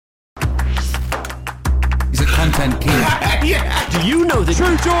content king. Yeah. Do you know the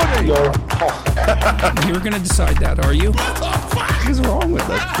True Geordie? You're going to decide that, are you? What the fuck is wrong with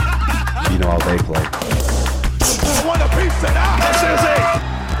it? You know how they play. I want a piece of that. This is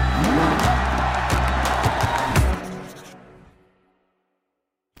it.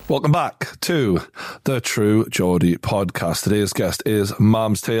 Welcome back to the True Geordie podcast. Today's guest is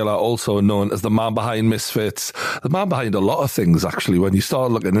Mams Taylor, also known as the man behind Misfits. The man behind a lot of things, actually, when you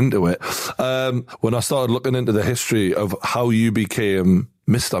start looking into it. When I started looking into the history of how you became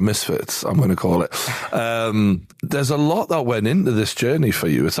Mr. Misfits, I'm going to call it. There's a lot that went into this journey for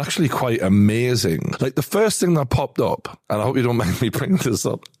you. It's actually quite amazing. Like, the first thing that popped up, and I hope you don't mind me bringing this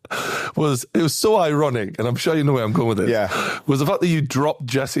up, it was so ironic, and I'm sure you know where I'm going with it. Yeah. Was the fact that you dropped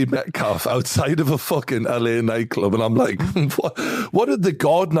Jesse Metcalfe outside of a fucking LA nightclub, and I'm like, what did the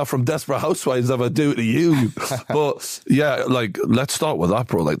gardener from Desperate Housewives ever do to you? But yeah, like, let's start with that,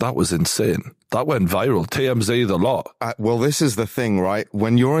 bro. Like, that was insane. That went viral. TMZ, the lot. Well, this is the thing, right?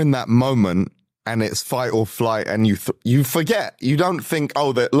 When you're in that moment and it's fight or flight, and you forget, you don't think,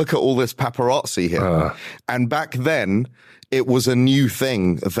 oh, look at all this paparazzi here. And back then, it was a new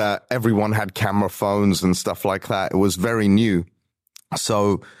thing that everyone had camera phones and stuff like that. It was very new.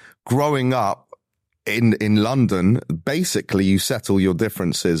 So growing up in London, basically you settle your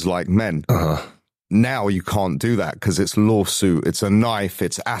differences like men. Now you can't do that because it's lawsuit, it's a knife,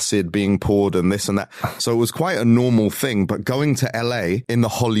 it's acid being poured and this and that. So it was quite a normal thing. But going to LA in the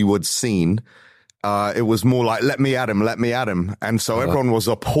Hollywood scene, it was more like, let me at him, let me at him. And so everyone was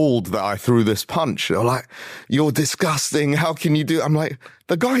appalled that I threw this punch. They were like, you're disgusting. How can you do? I'm like,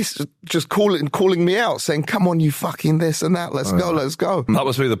 the guy's just calling me out, saying, come on, you fucking this and that. Let's go, let's go. That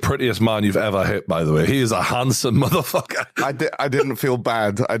must be the prettiest man you've ever hit, by the way. He is a handsome motherfucker. I didn't feel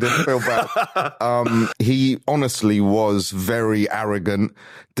bad. I didn't feel bad. He honestly was very arrogant,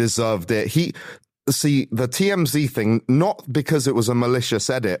 deserved it. See, the TMZ thing, not because it was a malicious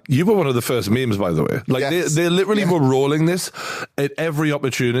edit. You were one of the first memes, by the way. Like, yes. they literally were rolling this at every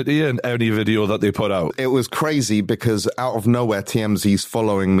opportunity and any video that they put out. It was crazy because out of nowhere, TMZ's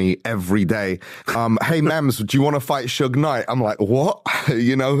following me every day. Hey, Mams, do you want to fight Suge Knight? I'm like, what?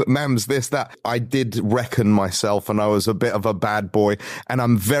 You know, Mams, this, that. I did reckon myself, and I was a bit of a bad boy. And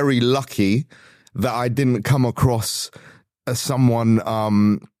I'm very lucky that I didn't come across as someone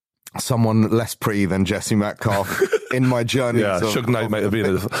less pretty than Jesse Metcalfe in my journey. Yeah, Suge Knight might have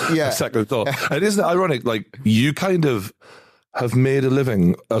been a second thought. And isn't it ironic? Like, you kind of have made a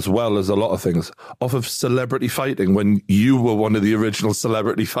living, as well as a lot of things, off of celebrity fighting when you were one of the original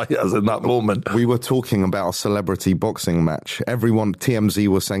celebrity fighters in that moment. We were talking about a celebrity boxing match. Everyone, TMZ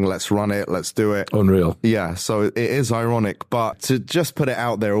was saying, let's run it, let's do it. Unreal. Yeah, so it is ironic. But to just put it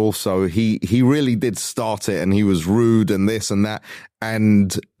out there also, he really did start it, and he was rude and this and that.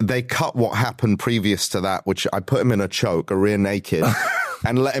 And they cut what happened previous to that, which I put him in a choke, a rear naked,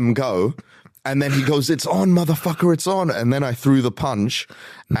 and let him go. And then he goes, it's on, motherfucker, it's on. And then I threw the punch.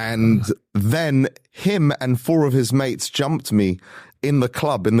 And then him and 4 of his mates jumped me in the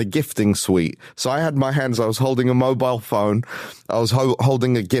club, in the gifting suite. So I had my hands, I was holding a mobile phone. I was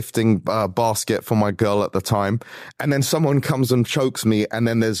holding a gifting basket for my girl at the time. And then someone comes and chokes me. And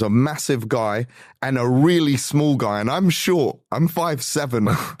then there's a massive guy and a really small guy. And I'm short. I'm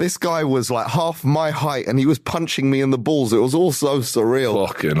 5'7". This guy was like half my height, and he was punching me in the balls. It was all so surreal.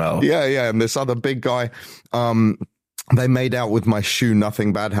 Fucking hell. Yeah. And this other big guy, they made out with my shoe.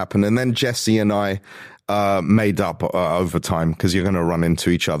 Nothing bad happened. And then Jesse and I made up over time, because you're going to run into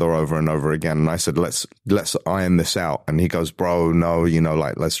each other over and over again. And I said, let's iron this out. And he goes, bro, no, you know,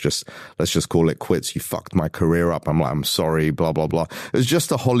 like, let's just call it quits. You fucked my career up. I'm like, I'm sorry, blah, blah, blah. It was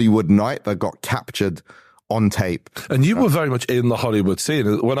just a Hollywood night that got captured on tape. And you were very much in the Hollywood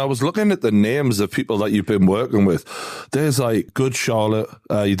scene. When I was looking at the names of people that you've been working with, there's like Good Charlotte,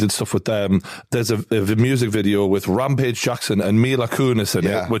 you did stuff with them. There's a music video with Rampage Jackson and Mila Kunis in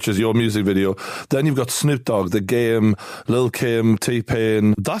it, which is your music video. Then you've got Snoop Dogg, The Game, Lil Kim,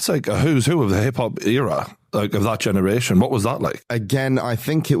 T-Pain. That's like a who's who of the hip-hop era. Like, of that generation. What was that like? Again, I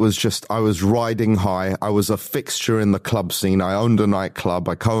think it was just, I was riding high. I was a fixture in the club scene. I owned a nightclub.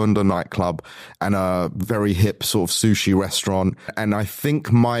 I co-owned a nightclub and a very hip sort of sushi restaurant. And I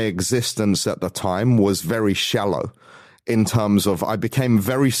think my existence at the time was very shallow in terms of, I became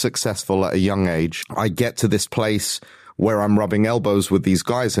very successful at a young age. I get to this place where I'm rubbing elbows with these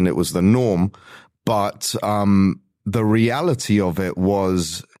guys, and it was the norm. But the reality of it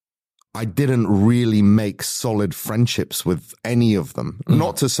was, I didn't really make solid friendships with any of them.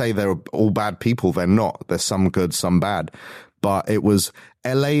 Not to say they're all bad people. They're not. There's some good, some bad. But it was,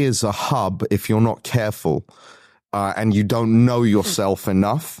 LA is a hub, if you're not careful, and you don't know yourself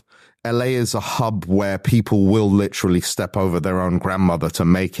enough, LA is a hub where people will literally step over their own grandmother to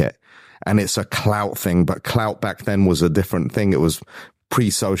make it. And it's a clout thing, but clout back then was a different thing. It was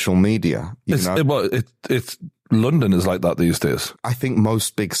pre-social media. It's London is like that these days. I think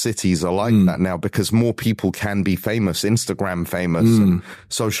most big cities are like that now because more people can be famous, Instagram famous, and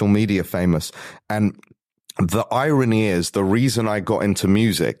social media famous. And the irony is, the reason I got into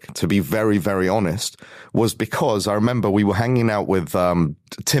music, to be very, very honest, was because I remember we were hanging out with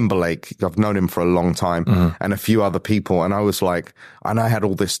Timberlake. I've known him for a long time, and a few other people. And I was like, and I had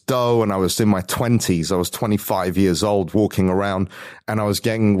all this dough, and I was in my 20s. I was 25 years old, walking around, and I was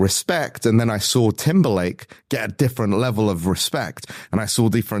getting respect. And then I saw Timberlake get a different level of respect, and I saw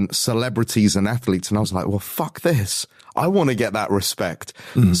different celebrities and athletes, and I was like, well, fuck this. I want to get that respect.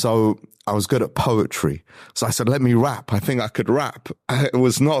 So I was good at poetry. So I said, let me rap. I think I could rap. It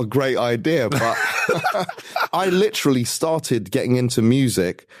was not a great idea, but I literally started getting into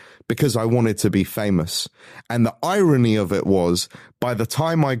music because I wanted to be famous. And the irony of it was, by the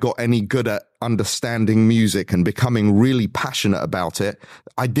time I got any good at understanding music and becoming really passionate about it,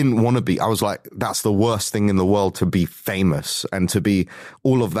 I didn't want to be. I was like, that's the worst thing in the world, to be famous and to be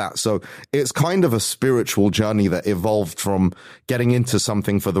all of that. So it's kind of a spiritual journey that evolved from getting into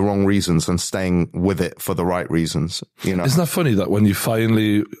something for the wrong reasons and staying with it for the right reasons. You know, isn't that funny that when you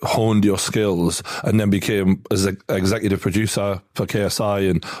finally honed your skills and then became as an executive producer for KSI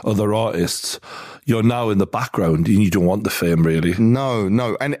and other artists, you're now in the background and you don't want the fame, really?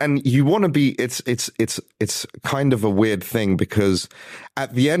 No. And you want to be, it's kind of a weird thing because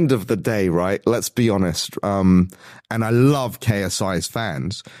at the end of the day, right, let's be honest, and I love KSI's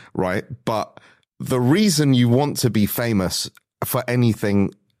fans, right? But the reason you want to be famous for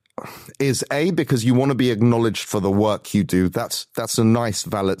anything is because you want to be acknowledged for the work you do. That's a nice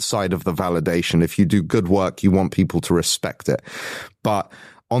valid side of the validation. If you do good work, you want people to respect it. But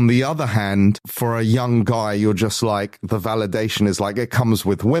on the other hand, for a young guy, you're just like, the validation is like, it comes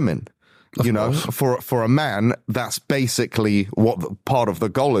with women. You know, for a man, that's basically what part of the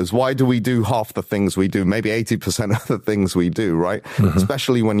goal is. Why do we do half the things we do? Maybe 80% of the things we do, right?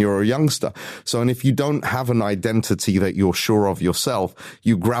 Especially when you're a youngster. So, and if you don't have an identity that you're sure of yourself,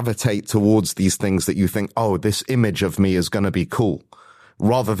 you gravitate towards these things that you think, oh, this image of me is going to be cool,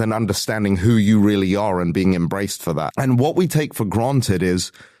 rather than understanding who you really are and being embraced for that. And what we take for granted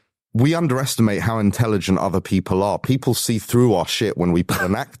is, we underestimate how intelligent other people are. People see through our shit when we put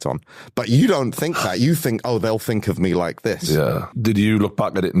an act on. But you don't think that. You think, oh, they'll think of me like this. Yeah. Did you look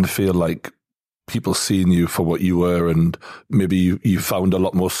back at it and feel like people seeing you for what you were, and maybe you found a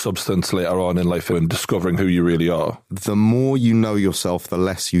lot more substance later on in life and discovering who you really are? The more you know yourself, the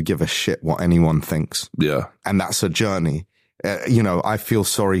less you give a shit what anyone thinks. Yeah. And that's a journey. You know, I feel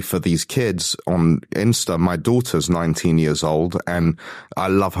sorry for these kids on Insta. My daughter's 19 years old and I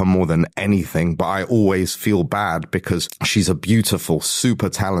love her more than anything, but I always feel bad because she's a beautiful, super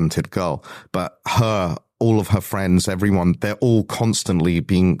talented girl. But her, all of her friends, everyone, they're all constantly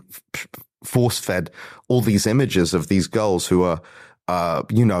being force-fed all these images of these girls who are,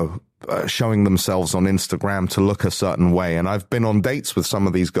 showing themselves on Instagram to look a certain way. And I've been on dates with some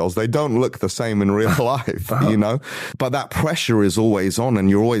of these girls. They don't look the same in real life, you know, but that pressure is always on and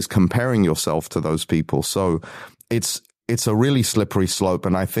you're always comparing yourself to those people. So it's a really slippery slope.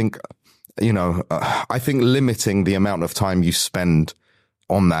 And I think, I think limiting the amount of time you spend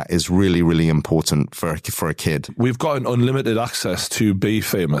on that is really, really important for a kid. We've got an unlimited access to be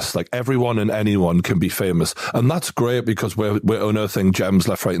famous. Like everyone and anyone can be famous. And that's great because we're unearthing gems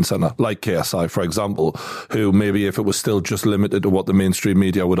left, right and center, like KSI, for example, who maybe if it was still just limited to what the mainstream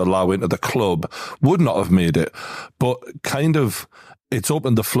media would allow into the club, would not have made it. But kind of, it's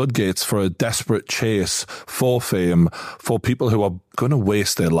opened the floodgates for a desperate chase for fame for people who are going to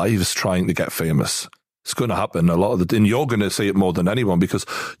waste their lives trying to get famous. It's going to happen a lot of and you're going to see it more than anyone because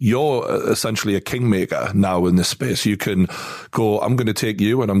you're essentially a kingmaker now in this space. You can go, I'm going to take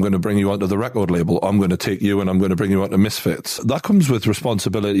you and I'm going to bring you onto the record label. I'm going to take you and I'm going to bring you onto Misfits. That comes with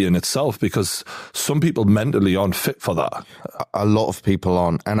responsibility in itself because some people mentally aren't fit for that. A lot of people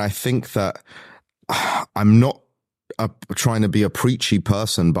aren't. And I think that I'm not trying to be a preachy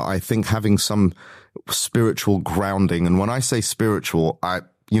person, but I think having some spiritual grounding, and when I say spiritual,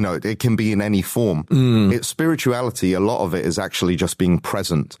 it can be in any form. It's spirituality. A lot of it is actually just being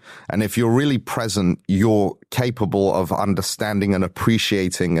present. And if you're really present, you're capable of understanding and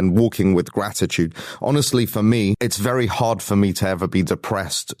appreciating and walking with gratitude. Honestly, for me, it's very hard for me to ever be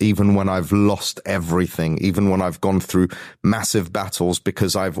depressed, even when I've lost everything, even when I've gone through massive battles,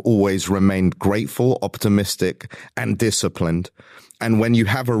 because I've always remained grateful, optimistic, and disciplined. And when you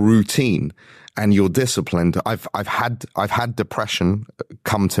have a routine and you're disciplined. I've had depression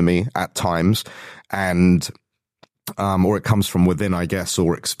come to me at times, and or it comes from within, I guess,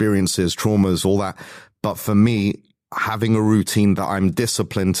 or experiences, traumas, all that. But for me, having a routine that I'm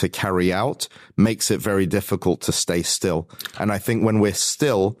disciplined to carry out makes it very difficult to stay still. And I think when we're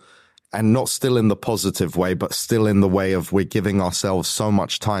still, and not still in the positive way, but still in the way of we're giving ourselves so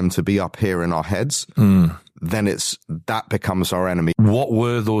much time to be up here in our heads, then that becomes our enemy. What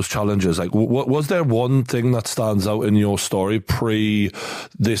were those challenges? Like, was there one thing that stands out in your story pre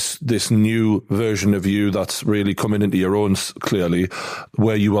this new version of you that's really coming into your own clearly,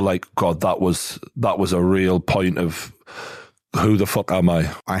 where you were like, God, that was a real point of who the fuck am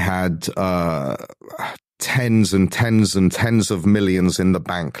I? I had tens and tens and tens of millions in the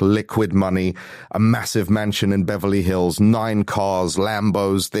bank, liquid money, a massive mansion in Beverly Hills, 9 cars,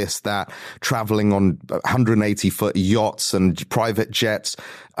 Lambos, this, that, traveling on 180-foot yachts and private jets,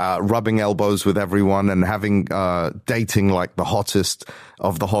 rubbing elbows with everyone and having, dating like the hottest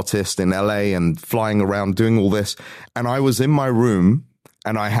of the hottest in LA and flying around doing all this. And I was in my room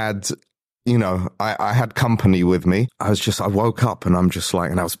and I had, I had company with me. I woke up and I'm just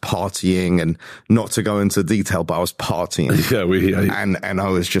like, and I was partying, and not to go into detail, but I was partying. And I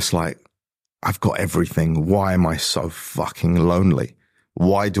was just like, I've got everything. Why am I so fucking lonely?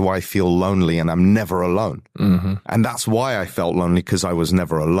 Why do I feel lonely? And I'm never alone. Mm-hmm. And that's why I felt lonely, because I was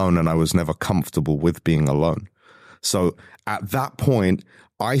never alone and I was never comfortable with being alone. So at that point,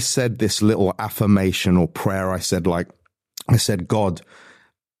 I said this little affirmation or prayer. I said, God,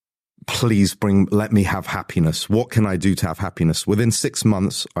 please let me have happiness. What can I do to have happiness? Within 6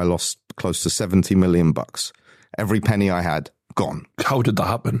 months, I lost close to $70 million. Every penny I had, gone. How did that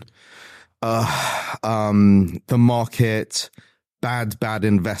happen? The market, bad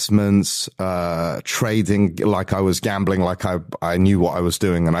investments, trading like I was gambling, like I knew what I was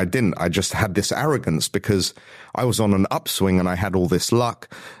doing, and I didn't. I just had this arrogance because I was on an upswing and I had all this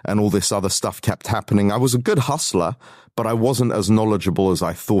luck and all this other stuff kept happening. I was a good hustler, but I wasn't as knowledgeable as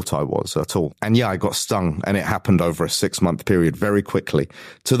I thought I was at all. And yeah, I got stung, and it happened over a 6-month period very quickly,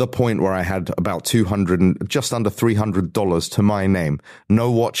 to the point where I had about just under $300 to my name.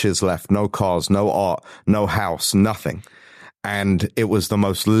 No watches left, no cars, no art, no house, nothing. And it was the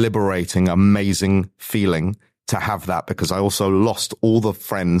most liberating, amazing feeling to have that, because I also lost all the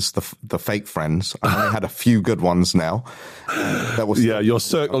friends, the fake friends. I only had a few good ones now. Your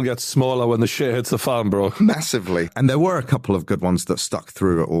circle gets smaller when the shit hits the fan, bro. Massively. And there were a couple of good ones that stuck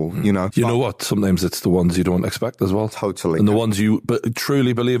through it all, You know what? Sometimes it's the ones you don't expect as well. Totally. And the ones you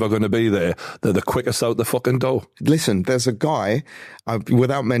truly believe are going to be there, they're the quickest out the fucking door. Listen, there's a guy,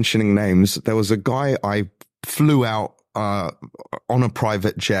 without mentioning names, there was a guy I flew out on a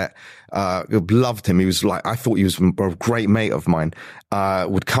private jet, loved him. He was like, I thought he was a great mate of mine,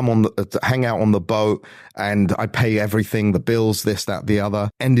 would come hang out on the boat, and I'd pay everything, the bills, this, that, the other.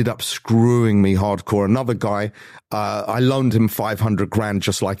 Ended up screwing me hardcore. Another guy, I loaned him $500,000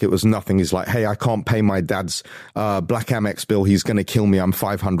 just like it was nothing. He's like, hey, I can't pay my dad's, Black Amex bill. He's going to kill me. I'm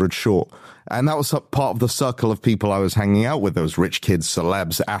 500 short. And that was part of the circle of people I was hanging out with. Those rich kids,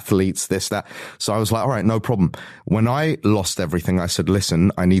 celebs, athletes, this, that. So I was like, all right, no problem. When I lost everything, I said,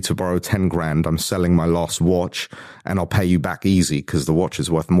 listen, I need to borrow 10 grand. I'm selling my last watch and I'll pay you back easy because the watch is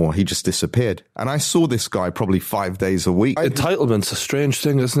worth more. He just disappeared. And I saw this guy probably 5 days a week. Entitlement's a strange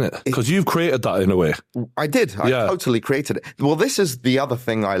thing, isn't it? Because you've created that in a way. I did. I totally created it. Well, this is the other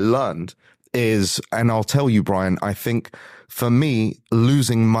thing I learned is, and I'll tell you, Brian, I think for me,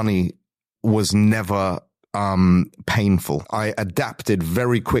 losing money was never painful. I adapted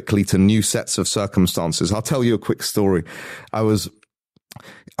very quickly to new sets of circumstances. I'll tell you a quick story. I was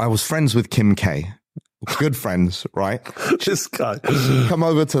friends with Kim K. Good friends, right? This guy come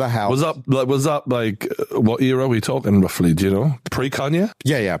over to the house. Was that like what era are we talking roughly? Do you know? Pre-Kanye?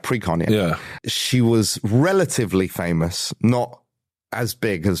 Yeah, pre-Kanye. Yeah. She was relatively famous, not as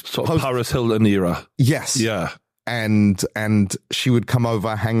big as sort of Paris Hilton era. Yes. Yeah. And she would come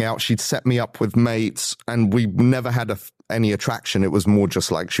over, hang out. She'd set me up with mates, and we never had any attraction. It was more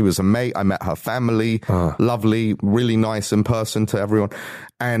just like she was a mate. I met her family, lovely, really nice in person to everyone.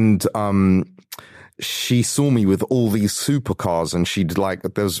 And she saw me with all these supercars, and she'd like,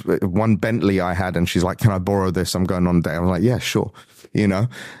 there's one Bentley I had, and she's like, can I borrow this? I'm going on a date. I'm like, yeah, sure.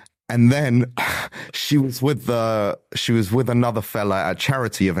 And then she was with another fella at a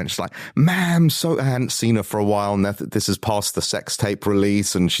charity event. She's like, Mams, I hadn't seen her for a while, and this is past the sex tape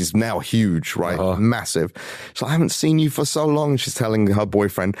release, and she's now huge, right? Massive. So I haven't seen you for so long. She's telling her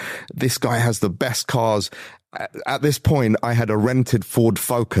boyfriend, this guy has the best cars. At this point, I had a rented Ford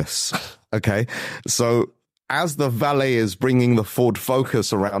Focus. Okay. So as the valet is bringing the Ford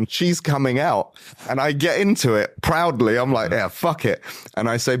Focus around, she's coming out and I get into it proudly. I'm like, yeah, fuck it. And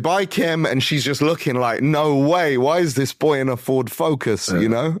I say, bye, Kim. And she's just looking like, no way. Why is this boy in a Ford Focus? You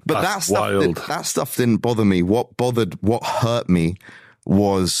know, but that stuff didn't bother me. What hurt me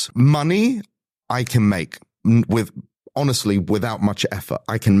was money I can make honestly, without much effort.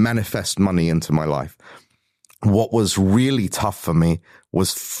 I can manifest money into my life. What was really tough for me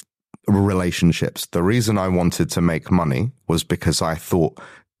was relationships. The reason I wanted to make money was because I thought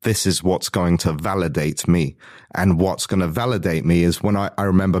this is what's going to validate me. And what's going to validate me is when I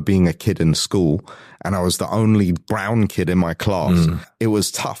remember being a kid in school and I was the only brown kid in my class. It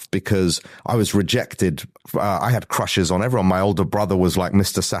was tough because I was rejected. I had crushes on everyone. My older brother was like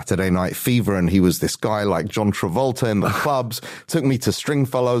Mr. Saturday Night Fever, and he was this guy like John Travolta in the clubs. Took me to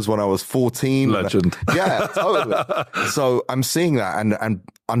Stringfellows when I was 14. Legend. Yeah, totally. So I'm seeing that. And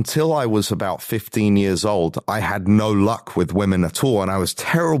until I was about 15 years old, I had no luck with women at all. And I was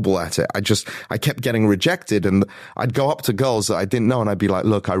terrible at it. I kept getting rejected, and I'd go up to girls that I didn't know and I'd be like,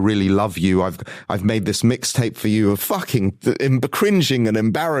 look, I really love you. I've made this mixtape for you. Fucking cringing and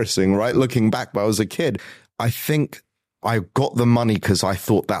embarrassing, right? Looking back, but I was a kid. I think I got the money because I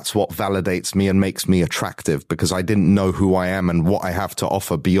thought that's what validates me and makes me attractive, because I didn't know who I am and what I have to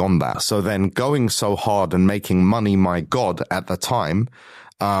offer beyond that. So then going so hard and making money my god at the time,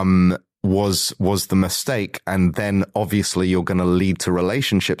 was the mistake. And then obviously you're going to lead to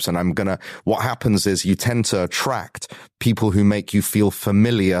relationships. And what happens is you tend to attract people who make you feel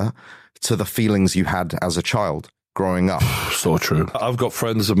familiar to the feelings you had as a child growing up. So true. I've got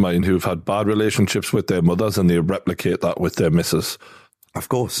friends of mine who've had bad relationships with their mothers and they replicate that with their missus. Of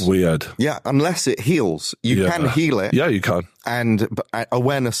course. Weird. Yeah, unless it heals. You can heal it. Yeah, you can. And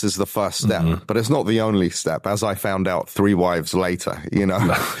awareness is the first step, but it's not the only step, as I found out 3 wives later, you know.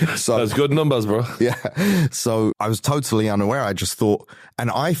 So that's good numbers, bro. Yeah. So I was totally unaware. I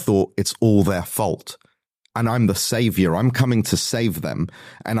thought it's all their fault. And I'm the savior. I'm coming to save them.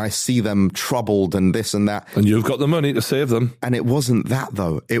 And I see them troubled and this and that. And you've got the money to save them. And it wasn't that,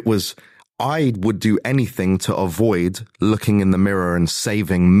 though. It was, I would do anything to avoid looking in the mirror and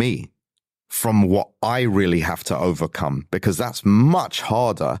saving me from what I really have to overcome, because that's much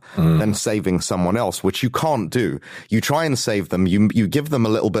harder than saving someone else, which you can't do. You try and save them. You give them a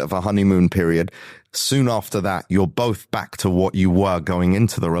little bit of a honeymoon period. Soon after that, you're both back to what you were going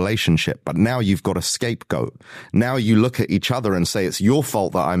into the relationship. But now you've got a scapegoat. Now you look at each other and say, it's your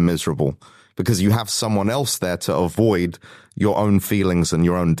fault that I'm miserable, because you have someone else there to avoid your own feelings and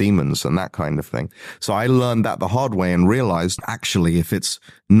your own demons and that kind of thing. So I learned that the hard way and realized, actually, if it's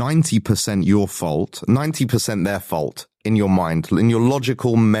 90% your fault, 90% their fault in your mind, in your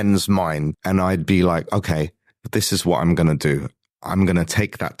logical men's mind, and I'd be like, okay, this is what I'm going to do. I'm going to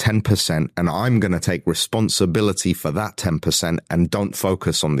take that 10% and I'm going to take responsibility for that 10% and don't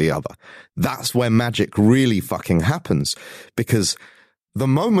focus on the other. That's where magic really fucking happens, because the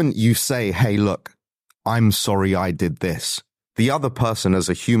moment you say, hey, look, I'm sorry I did this, the other person as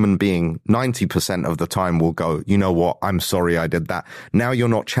a human being, 90% of the time will go, you know what, I'm sorry I did that. Now you're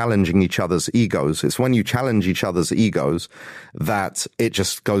not challenging each other's egos. It's when you challenge each other's egos that it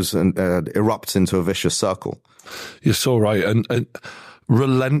just goes and erupts into a vicious circle. You're so right. And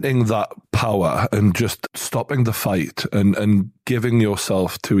relenting that power and just stopping the fight and giving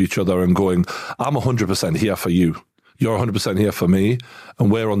yourself to each other and going, I'm 100% here for you. You're 100% here for me,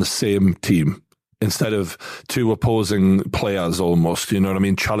 and we're on the same team, instead of two opposing players almost, you know what I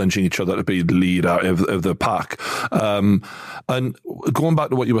mean, challenging each other to be the leader of the pack. And going back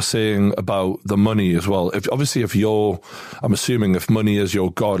to what you were saying about the money as well, I'm assuming if money is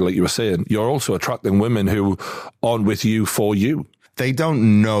your God, like you were saying, you're also attracting women who aren't with you for you. They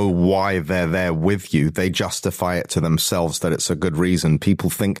don't know why they're there with you. They justify it to themselves that it's a good reason. People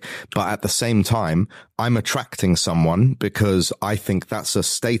think, but at the same time, I'm attracting someone because I think that's a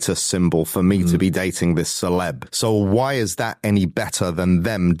status symbol for me to be dating this celeb. So why is that any better than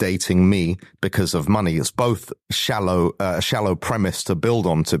them dating me because of money? It's both a shallow premise to build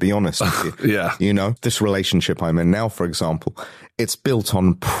on, to be honest with you. Yeah. You know, this relationship I'm in now, for example, it's built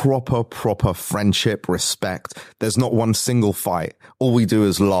on proper friendship, respect. There's not one single fight. All we do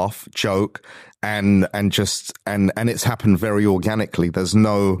is laugh, joke, and it's happened very organically. There's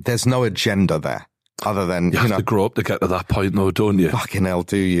no agenda there. Other than, you have to grow up to get to that point, though, don't you? Fucking hell,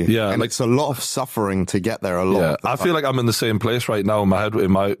 do you? Yeah. And it's a lot of suffering to get there, I feel like I'm in the same place right now in my head, in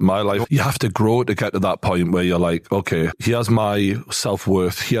my life. You have to grow to get to that point where you're like, okay, here's my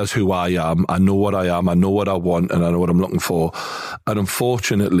self-worth, here's who I am, I know what I am, I know what I want, and I know what I'm looking for. And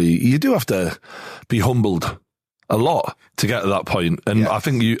unfortunately, you do have to be humbled a lot to get to that point. And Yes. I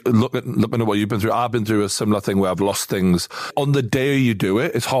think you looking at what you've been through, I've been through a similar thing where I've lost things. On the day you do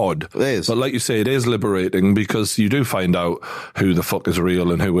it, it's hard. It is. But like you say, it is liberating because you do find out who the fuck is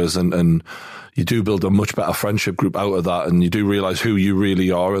real and who isn't. And you do build a much better friendship group out of that, and you do realize who you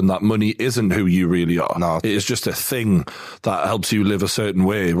really are, and that money isn't who you really are. No. It is just a thing that helps you live a certain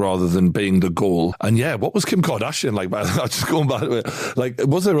way rather than being the goal. And yeah, what was Kim Kardashian like? By the way, just going back to it, like,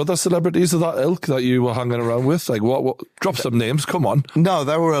 was there other celebrities of that ilk that you were hanging around with? Like, what drop some names, come on. No,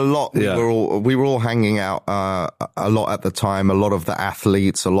 there were a lot. Yeah. We were all hanging out a lot at the time. A lot of the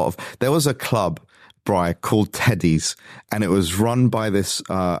athletes, there was a club, Bri, called Teddy's, and it was run by this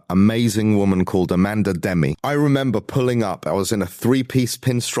amazing woman called Amanda Demi. I remember pulling up. I was in a 3-piece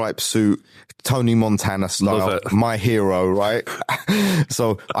pinstripe suit, Tony Montana style, Love it. my hero, right?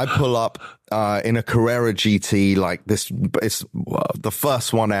 So I pull up in a Carrera GT, like this. It's the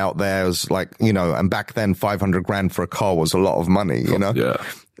first one out there. Was like, you know, and back then $500,000 for a car was a lot of money, you know. Yeah.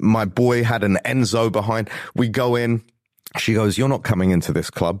 My boy had an Enzo behind. We go in. She goes, "You're not coming into this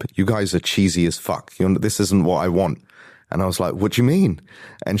club. You guys are cheesy as fuck. This isn't what I want." And I was like, "What do you mean?"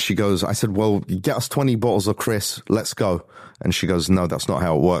 And she goes, I said, "Well, get us 20 bottles of Chris. Let's go." And she goes, "No, that's not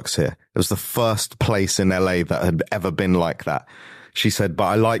how it works here." It was the first place in LA that had ever been like that. She said, "But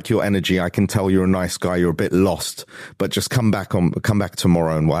I like your energy. I can tell you're a nice guy. You're a bit lost, but just come back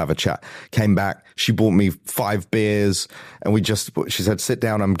tomorrow and we'll have a chat." Came back. She bought me 5 beers and she said, "Sit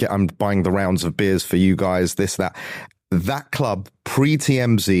down. I'm buying the rounds of beers for you guys, this, that." That club,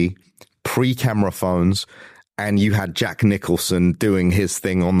 pre-TMZ, pre-camera phones, and you had Jack Nicholson doing his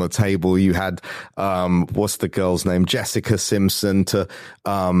thing on the table. You had, what's the girl's name? Jessica Simpson to,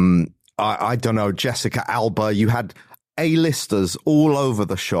 I don't know, Jessica Alba. You had A-listers all over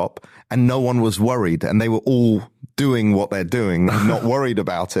the shop and no one was worried, and they were all doing what they're doing and not worried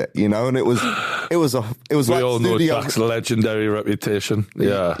about it, you know? And it was We like all know Studio... Jack's legendary reputation.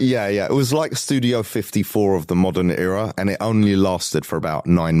 Yeah. Yeah. It was like Studio 54 of the modern era, and it only lasted for about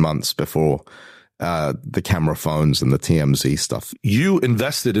 9 months before the camera phones and the TMZ stuff. You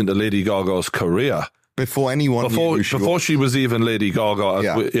invested into Lady Gaga's career. Before anyone knew who before she was even Lady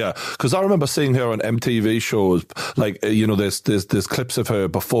Gaga. Yeah. Because I remember seeing her on MTV shows, like, you know, there's clips of her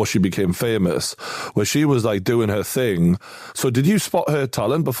before she became famous where she was like doing her thing. So did you spot her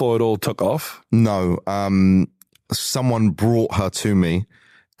talent before it all took off? No. Someone brought her to me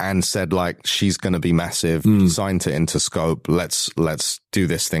and said, like, she's going to be massive, signed to Interscope. Let's do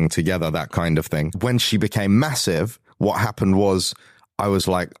this thing together, that kind of thing. When she became massive, what happened was, I was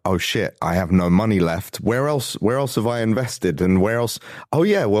like, oh shit, I have no money left. Where else have I invested? And where else? Oh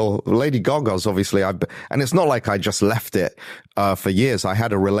yeah, well, Lady Gaga's obviously, and it's not like I just left it for years. I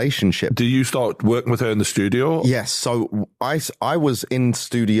had a relationship. Did you start working with her in the studio? Yes. So I was in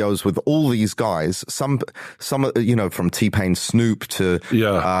studios with all these guys, some, you know, from T-Pain, Snoop to,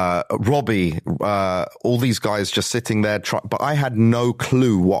 Robbie, all these guys just sitting there, but I had no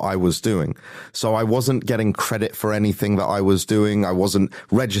clue what I was doing. So I wasn't getting credit for anything that I was doing. I wasn't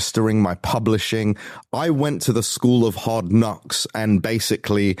registering my publishing. I went to the School of Hard Knocks and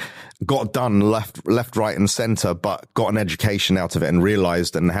basically got done left, right and center, but got an education out of it and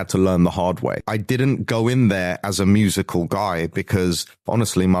realized and had to learn the hard way. I didn't go in there as a musical guy because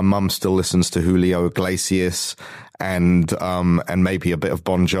honestly, my mum still listens to Julio Iglesias and maybe a bit of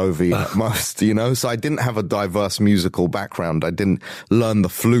Bon Jovi at most, you know? So I didn't have a diverse musical background. I didn't learn the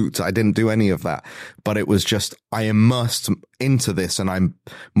flute. I didn't do any of that, but it was just, I immersed into this and I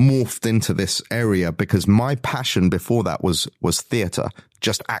morphed into this area because my passion before that was theater,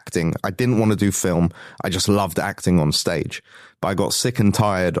 just acting. I didn't want to do film. I just loved acting on stage, but I got sick and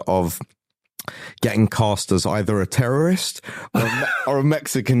tired of getting cast as either a terrorist or a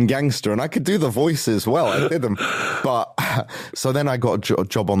Mexican gangster. And I could do the voices well. I did them. But so then I got a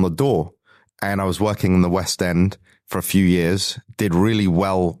job on the door and I was working in the West End for a few years, did really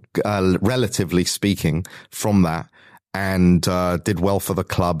well, relatively speaking, from that, and did well for the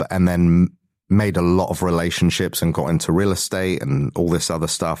club, and then made a lot of relationships and got into real estate and all this other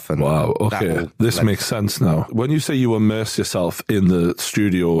stuff. And wow, okay. This makes sense now. When you say you immerse yourself in the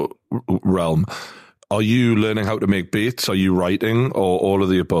studio realm, are you learning how to make beats? Are you writing, or all of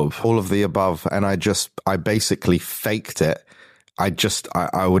the above? All of the above. And I basically faked it.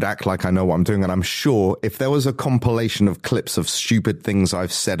 I would act like I know what I'm doing. And I'm sure if there was a compilation of clips of stupid things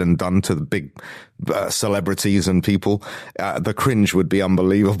I've said and done to the big celebrities and people, the cringe would be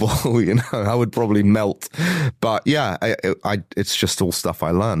unbelievable. You know, I would probably melt. But yeah, it's just all stuff I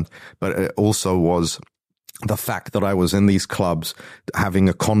learned. But it also was the fact that I was in these clubs having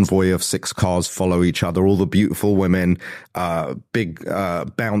a convoy of 6 cars follow each other, all the beautiful women, big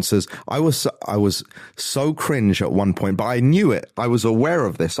bouncers. I was so cringe at one point, but I knew it. I was aware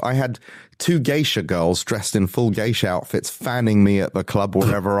of this. I had 2 geisha girls dressed in full geisha outfits fanning me at the club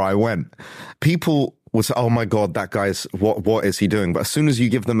wherever I went. People was, oh my God, that guy's, what is he doing? But as soon as you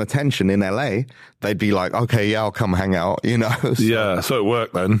give them attention in LA, they'd be like, okay, yeah, I'll come hang out, you know? So it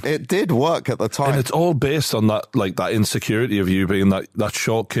worked then. It did work at the time. And it's all based on that, like that insecurity of you being that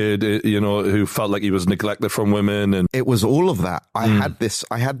short kid, you know, who felt like he was neglected from women. And it was all of that. I had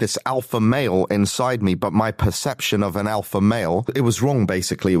this alpha male inside me, but my perception of an alpha male, it was wrong,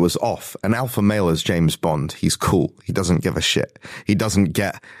 basically. It was off. An alpha male is James Bond. He's cool. He doesn't give a shit. He doesn't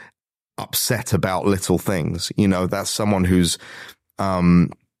get upset about little things. You know, that's someone who's,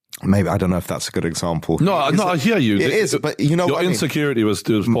 maybe, I don't know if that's a good example. No, I hear you. It is, but you know your what insecurity was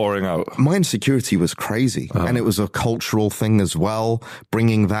pouring out. My insecurity was crazy. And it was a cultural thing as well,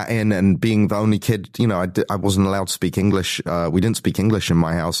 bringing that in and being the only kid, you know, I wasn't allowed to speak English. We didn't speak English in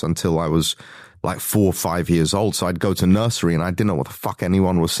my house until I was like 4 or 5 years old. So I'd go to nursery and I didn't know what the fuck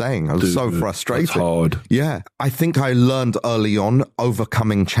anyone was saying. I was so frustrated. That's hard. Yeah. I think I learned early on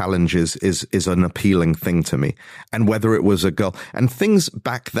overcoming challenges is an appealing thing to me. And whether it was a girl, and things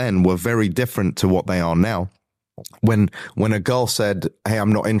back then were very different to what they are now. When a girl said, hey,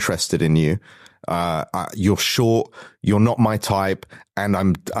 I'm not interested in you. You're short, you're not my type, and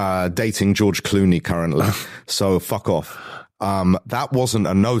I'm dating George Clooney currently. So fuck off. That wasn't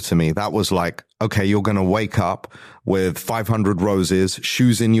a no to me. That was like, okay, you're going to wake up with 500 roses,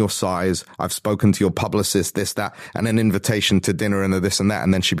 shoes in your size. I've spoken to your publicist, this, that, and an invitation to dinner and a this and that.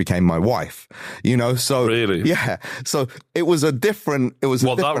 And then she became my wife, you know? So really? Yeah. So it was a different,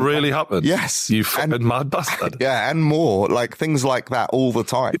 that really happened? Yes. You fucking mad bastard. Yeah. And more like things like that all the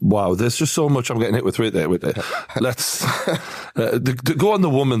time. Wow. There's just so much I'm getting hit with right there with it. Let's go on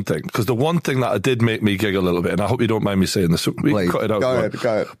the woman thing. Because the one thing that did make me giggle a little bit, and I hope you don't mind me saying this. We can cut it out. Go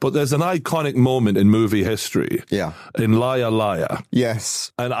ahead. But there's an iconic moment in movie history. Yeah. In Liar Liar.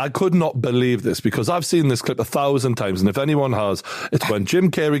 Yes. And I could not believe this because I've seen this clip 1,000 times. And if anyone has, it's when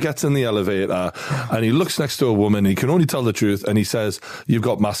Jim Carrey gets in the elevator and he looks next to a woman. He can only tell the truth. And he says, you've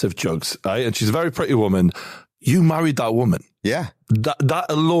got massive jugs. Right? And she's a very pretty woman. You married that woman. Yeah. That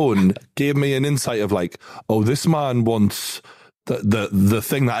alone gave me an insight of like, oh, this man wants the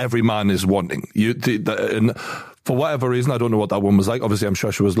thing that every man is wanting. And for whatever reason, I don't know what that woman was like. Obviously, I'm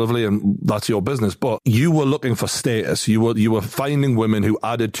sure she was lovely and that's your business. But you were looking for status. You were finding women who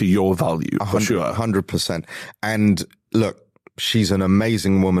added to your value, for sure. 100%. And look, she's an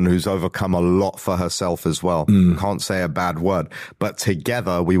amazing woman who's overcome a lot for herself as well. Can't say a bad word. But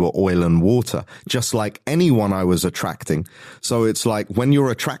together, we were oil and water, just like anyone I was attracting. So it's like when you're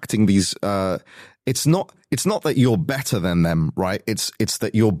attracting these, it's not that you're better than them, right? It's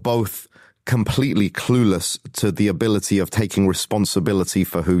that you're both completely clueless to the ability of taking responsibility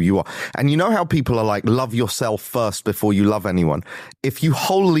for who you are. And you know how people are like, love yourself first before you love anyone. If you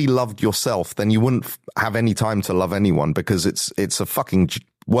wholly loved yourself, then you wouldn't have any time to love anyone because it's a fucking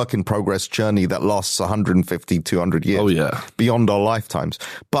work in progress journey that lasts 150, 200 years. Oh, yeah. Beyond our lifetimes.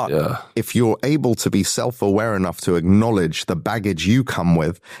 But if you're able to be self-aware enough to acknowledge the baggage you come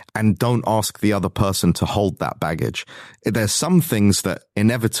with and don't ask the other person to hold that baggage, there's some things that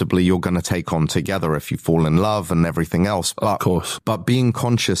inevitably you're going to take on together if you fall in love and everything else. But, of course. But being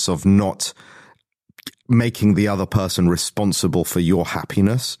conscious of not making the other person responsible for your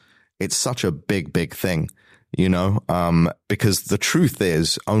happiness, it's such a big, big thing. You know, because the truth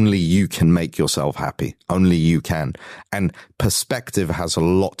is only you can make yourself happy. Only you can. And perspective has a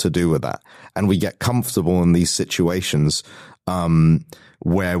lot to do with that. And we get comfortable in these situations,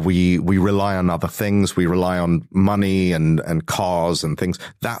 where we rely on other things. We rely on money and cars and things.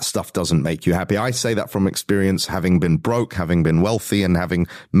 That stuff doesn't make you happy. I say that from experience, having been broke, having been wealthy and having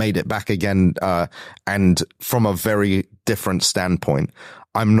made it back again. And from a very different standpoint.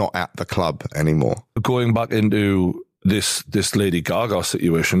 I'm not at the club anymore. Going back into this Lady Gaga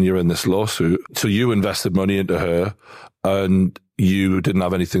situation, you're in this lawsuit. So you invested money into her and you didn't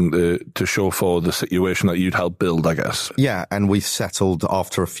have anything to show for the situation that you'd helped build, I guess. Yeah. And we settled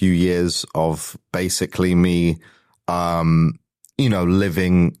after a few years of basically me,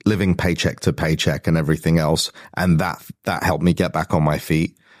 living paycheck to paycheck and everything else. And that helped me get back on my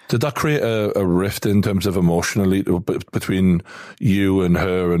feet. Did that create a rift in terms of emotionally between you and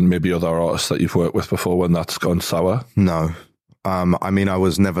her and maybe other artists that you've worked with before when that's gone sour? No. I mean, I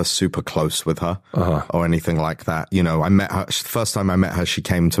was never super close with her or anything like that. You know, I met her, first time I met her, she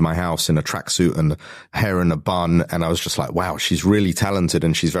came to my house in a tracksuit and hair in a bun. And I was just like, wow, she's really talented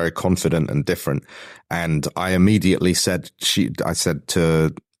and she's very confident and different. And I immediately said, I said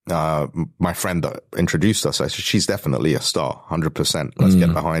to my friend that introduced us, I said, she's definitely a star, 100%. Let's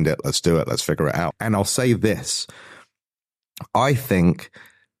get behind it. Let's do it. Let's figure it out. And I'll say this. I think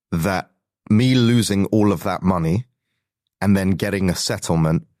that me losing all of that money and then getting a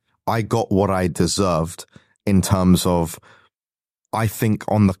settlement, I got what I deserved in terms of, I think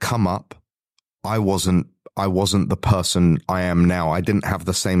on the come up, I wasn't the person I am now. I didn't have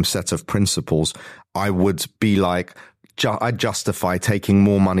the same set of principles. I would be like, I justify taking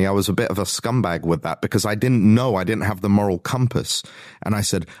more money. I was a bit of a scumbag with that because I didn't have the moral compass. And I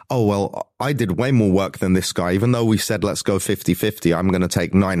said, oh, well, I did way more work than this guy. Even though we said, let's go 50-50, I'm going to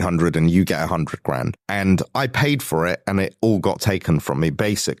take 900 and you get 100 grand. And I paid for it and it all got taken from me,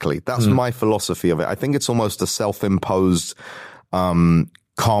 basically. That's my philosophy of it. I think it's almost a self-imposed,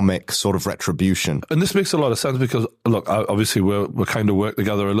 karmic sort of retribution. And this makes a lot of sense because, look, obviously we're kind of work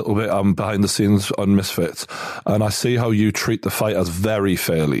together a little bit behind the scenes on Misfits, and I see how you treat the fighters very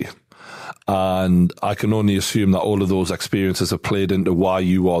fairly. And I can only assume that all of those experiences have played into why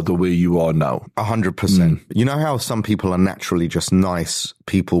you are the way you are now. 100%. You know how some people are naturally just nice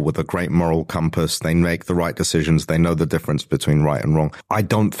people with a great moral compass. They make the right decisions. They know the difference between right and wrong. I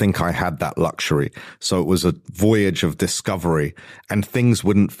don't think I had that luxury. So it was a voyage of discovery and things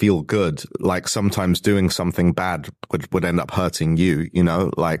wouldn't feel good. Like sometimes doing something bad would end up hurting you, you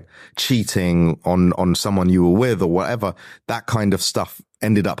know, like cheating on someone you were with or whatever. That kind of stuff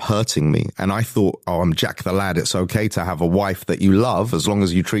ended up hurting me. And I thought, oh, I'm Jack the Lad. It's okay to have a wife that you love as long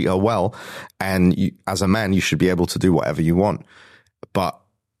as you treat her well. And you, as a man, you should be able to do whatever you want. But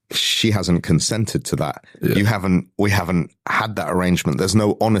she hasn't consented to that. Yeah. We haven't had that arrangement. There's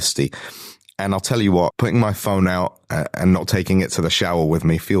no honesty. And I'll tell you what, putting my phone out and not taking it to the shower with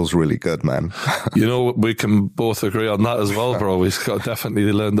me feels really good, man. You know, we can both agree on that as well, bro. We've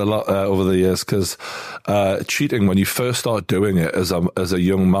definitely learned a lot over the years because cheating, when you first start doing it as a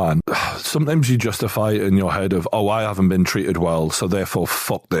young man, sometimes you justify it in your head of, oh, I haven't been treated well, so therefore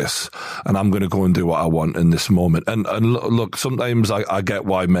fuck this, and I'm going to go and do what I want in this moment. And look, sometimes I get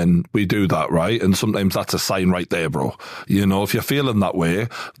why we do that, right? And sometimes that's a sign right there, bro. You know, if you're feeling that way,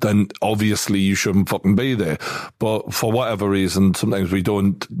 then obviously you shouldn't fucking be there. But for whatever reason, sometimes we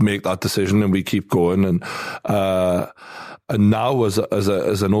don't make that decision and we keep going. And now as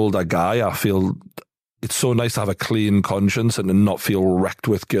an older guy, I feel it's so nice to have a clean conscience and to not feel wrecked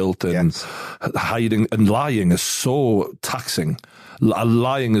with guilt and hiding and lying is so taxing.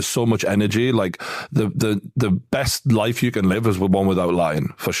 Lying is so much energy. Like the best life you can live is one without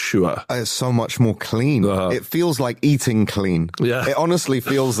lying, for sure. It's so much more clean. It feels like eating clean. Yeah. It honestly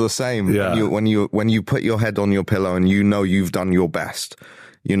feels the same. Yeah. When you put your head on your pillow and you know you've done your best,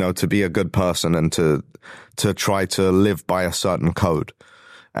 you know, to be a good person and to try to live by a certain code.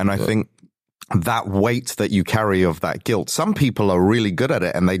 And I think that weight that you carry of that guilt, some people are really good at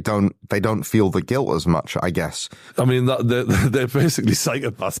it and they don't feel the guilt as much, I guess. I mean, they're basically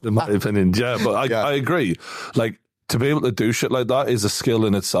psychopaths in my opinion. Yeah, but I agree. Like, to be able to do shit like that is a skill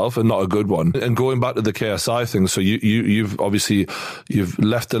in itself and not a good one. And going back to the KSI thing, so you've obviously, you've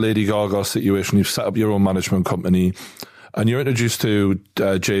left the Lady Gaga situation, you've set up your own management company and you're introduced to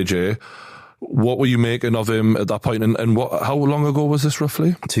JJ. What were you making of him at that point? And how long ago was this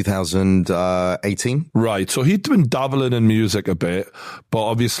roughly? 2018. Right. So he'd been dabbling in music a bit, but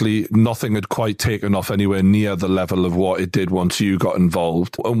obviously nothing had quite taken off anywhere near the level of what it did once you got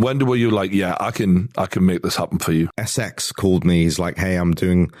involved. And when were you like, yeah, I can make this happen for you? SX called me. He's like, hey, I'm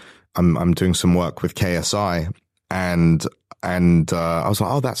doing some work with KSI. And I was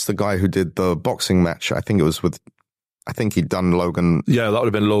like, oh, that's the guy who did the boxing match. I think he'd done Logan. Yeah, that would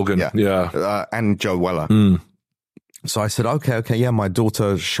have been Logan. Yeah. And Joe Weller. So I said, okay, yeah, my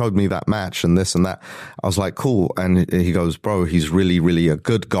daughter showed me that match and this and that. I was like, cool. And he goes, bro, he's really, really a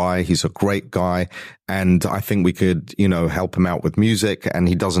good guy. He's a great guy. And I think we could, you know, help him out with music. And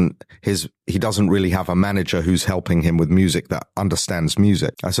he doesn't really have a manager who's helping him with music that understands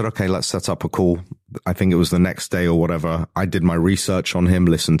music. I said, okay, let's set up a call. I think it was the next day or whatever. I did my research on him,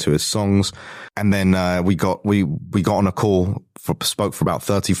 listened to his songs. And then, we got on a call spoke for about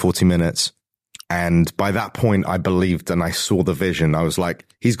 30, 40 minutes. And by that point, I believed and I saw the vision. I was like,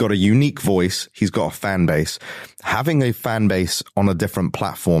 he's got a unique voice. He's got a fan base. Having a fan base on a different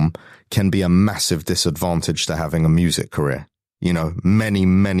platform can be a massive disadvantage to having a music career. You know, many,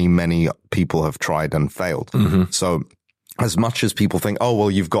 many, many people have tried and failed. Mm-hmm. So as much as people think, oh,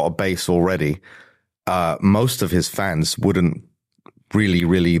 well, you've got a base already, most of his fans wouldn't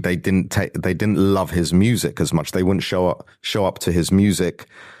really, they didn't love his music as much. They wouldn't show up to his music,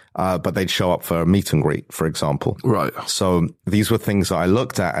 but they'd show up for a meet and greet, for example. Right. So these were things that I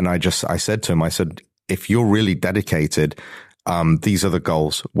looked at, and I said to him, I said, if you're really dedicated, these are the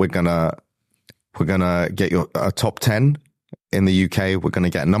goals. We're gonna get you a top 10 in the UK. We're gonna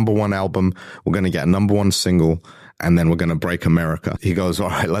get a #1 album. We're gonna get a #1 single. And then we're going to break America. He goes, all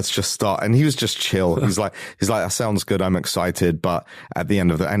right, let's just start. And he was just chill. He's like, that sounds good. I'm excited. But at the end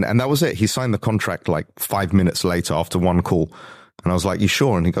of and that was it. He signed the contract like 5 minutes later after one call. And I was like, you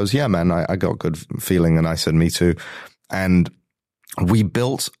sure? And he goes, yeah, man, I got a good feeling. And I said, me too. And we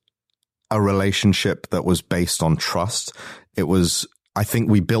built a relationship that was based on trust. I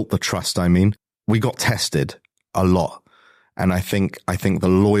think we built the trust. I mean, we got tested a lot. And I think the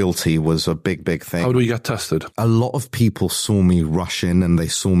loyalty was a big thing. How do we get tested? A lot of people saw me rush in and they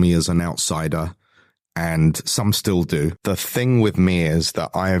saw me as an outsider, and some still do. The thing with me is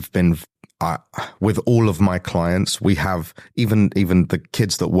that I have been, with all of my clients, we have even the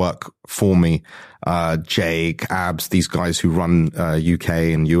kids that work for me, Jake, Abs, these guys who run UK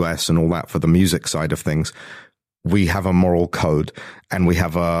and US and all that for the music side of things. We have a moral code, and we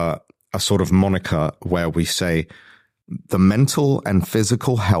have a sort of moniker where we say, the mental and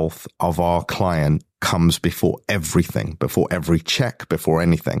physical health of our client comes before everything, before every check, before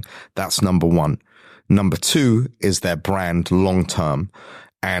anything. That's number one. Number two is their brand long term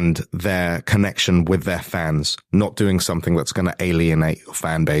and their connection with their fans, not doing something that's going to alienate your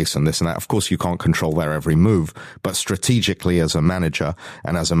fan base and this and that. Of course, you can't control their every move, but strategically as a manager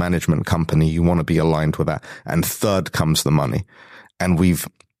and as a management company, you want to be aligned with that. And third comes the money. And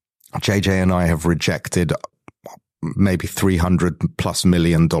JJ and I have rejected maybe $300+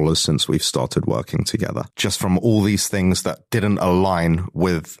 million since we've started working together, just from all these things that didn't align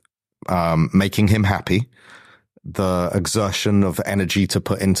with making him happy, the exertion of energy to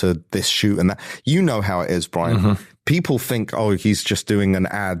put into this shoot and that. You know how it is, Brian. Mm-hmm. People think, oh, he's just doing an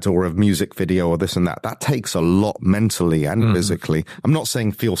ad or a music video or this and that. That takes a lot mentally and physically. I'm not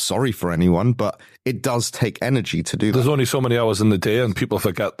saying feel sorry for anyone, but it does take energy to do that. There's only so many hours in the day, and people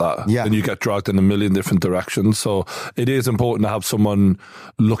forget that. Yeah. And you get dragged in a million different directions. So it is important to have someone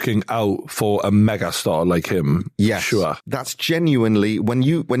looking out for a mega star like him. Yes. Sure. That's genuinely, when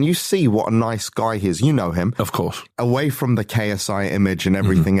you see what a nice guy he is, you know him. Of course. Away from the KSI image and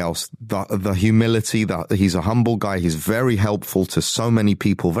everything else, the humility, that he's a humble guy. He's very helpful to so many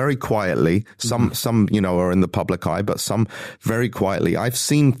people very quietly. Some, are in the public eye, but some very quietly. I've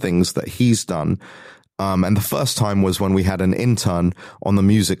seen things that he's done. And the first time was when we had an intern on the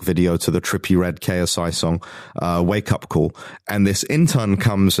music video to the Trippie Redd KSI song, Wake Up Call. And this intern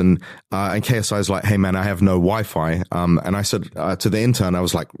comes and KSI's like, hey man, I have no Wi-Fi. And I said, to the intern, I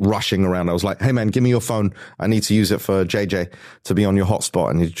was like rushing around. I was like, hey man, give me your phone. I need to use it for JJ to be on your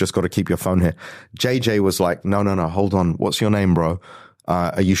hotspot. And you just got to keep your phone here. JJ was like, no, hold on. What's your name, bro?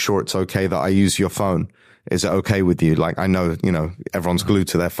 Are you sure it's okay that I use your phone? Is it okay with you? Like, I know, everyone's glued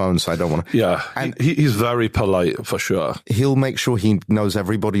to their phone, so I don't want to. Yeah. And he's very polite for sure. He'll make sure he knows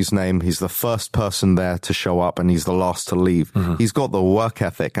everybody's name. He's the first person there to show up and he's the last to leave. Mm-hmm. He's got the work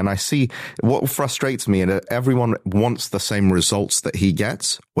ethic. And I see what frustrates me, and everyone wants the same results that he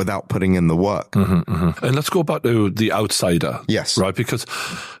gets without putting in the work. Mm-hmm, mm-hmm. And let's go back to the outsider. Yes. Right? Because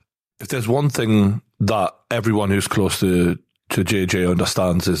if there's one thing that everyone who's close to JJ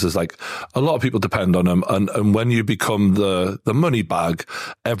understands is like a lot of people depend on him, and when you become the money bag,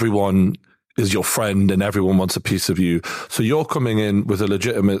 everyone is your friend and everyone wants a piece of you. So you're coming in with a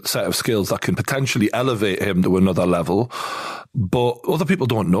legitimate set of skills that can potentially elevate him to another level. But other people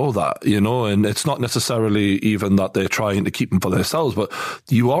don't know that, and it's not necessarily even that they're trying to keep him for themselves, but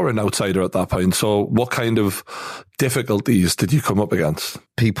you are an outsider at that point. So what kind of difficulties did you come up against?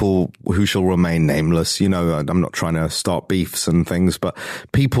 People who shall remain nameless, I'm not trying to start beefs and things, but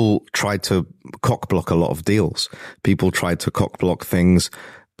people tried to cockblock a lot of deals. People tried to cockblock things.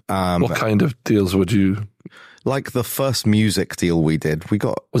 What kind of deals would you... Like the first music deal we did,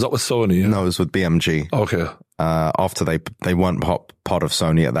 Was that with Sony? Yeah? No, it was with BMG. Okay. After they weren't part of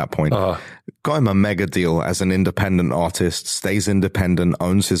Sony at that point. Got him a mega deal as an independent artist, stays independent,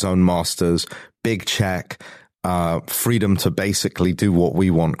 owns his own masters, big check, freedom to basically do what we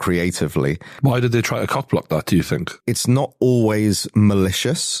want creatively. Why did they try to cockblock that, do you think? It's not always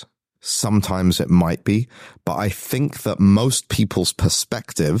malicious. Sometimes it might be, but I think that most people's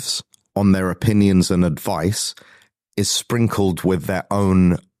perspectives on their opinions and advice is sprinkled with their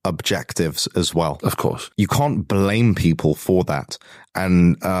own objectives as well. Of course. You can't blame people for that.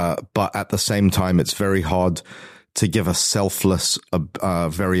 And, but at the same time, it's very hard to give a selfless,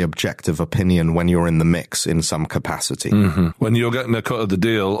 very objective opinion when you're in the mix in some capacity. Mm-hmm. When you're getting a cut of the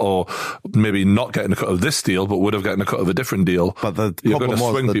deal, or maybe not getting a cut of this deal, but would have gotten a cut of a different deal. But the problem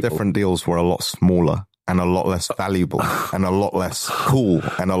was the different deals were a lot smaller and a lot less valuable and a lot less cool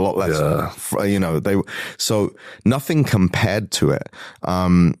and a lot less, you know, so nothing compared to it.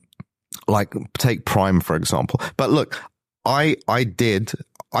 Like take Prime, for example. But look, I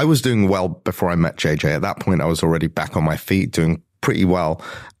was doing well before I met JJ. At that point, I was already back on my feet, doing pretty well.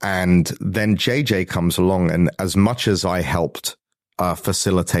 And then JJ comes along, and as much as I helped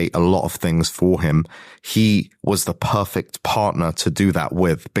facilitate a lot of things for him, he was the perfect partner to do that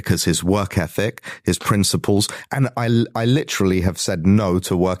with, because his work ethic, his principles, and I literally have said no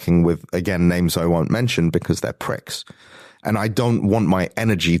to working with, again, names I won't mention because they're pricks. And I don't want my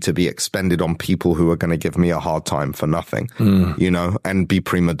energy to be expended on people who are going to give me a hard time for nothing, you know, and be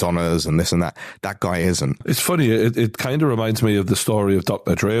prima donnas and this and that. That guy isn't. It's funny. It kind of reminds me of the story of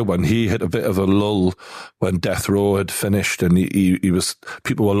Dr. Dre when he hit a bit of a lull when Death Row had finished, and he was,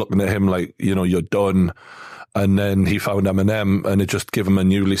 people were looking at him like, you know, you're done. And then he found Eminem, and it just gave him a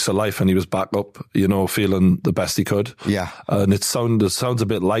new lease of life, and he was back up, you know, feeling the best he could. Yeah. And it sounds a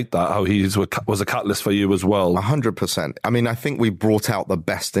bit like that, how he was a catalyst for you as well. 100%. I mean, I think we brought out the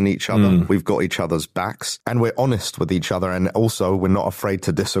best in each other. We've got each other's backs, and we're honest with each other. And also we're not afraid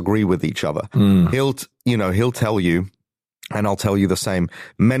to disagree with each other. He'll tell you, and I'll tell you the same.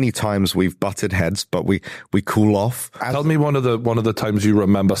 Many times we've butted heads, but we cool off. Tell me one of the times you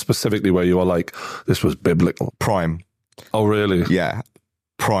remember specifically where you were like, this was biblical. Prime. Oh, really? Yeah.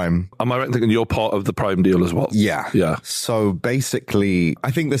 Prime. Am I right in thinking you're part of the Prime deal as well? Yeah. Yeah. So basically,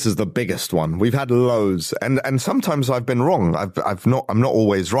 I think this is the biggest one. We've had loads, and sometimes I've been wrong. I'm not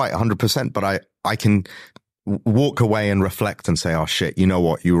always right 100%, but I can walk away and reflect and say, oh shit, you know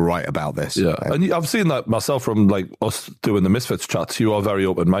what, you were right about this. Yeah. And I've seen that myself from like us doing the Misfits chats. You are very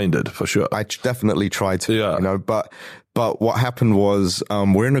open-minded for sure. I definitely try to, yeah. You know, but what happened was,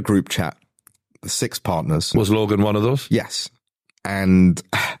 we're in a group chat, 6 partners. Was Logan one of those? Yes. And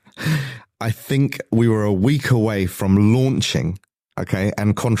I think we were a week away from launching, okay,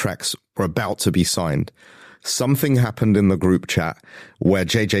 and contracts were about to be signed. Something happened in the group chat where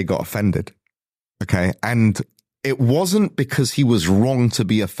JJ got offended. Okay. And it wasn't because he was wrong to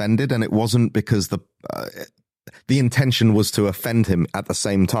be offended, and it wasn't because the intention was to offend him at the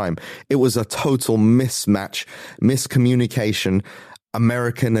same time. It was a total mismatch, miscommunication,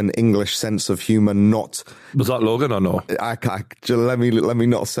 American and English sense of humor. Not was that Logan or no? Let me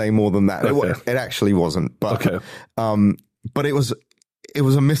not say more than that. Okay. It actually wasn't, but okay. But it was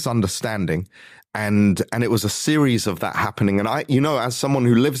a misunderstanding. And it was a series of that happening. And I, you know, as someone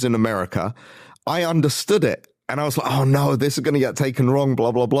who lives in America, I understood it. And I was like, oh no, this is going to get taken wrong,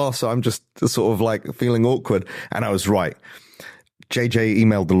 blah, blah, blah. So I'm just sort of like feeling awkward. And I was right. JJ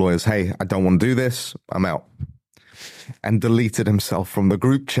emailed the lawyers, hey, I don't want to do this. I'm out. And deleted himself from the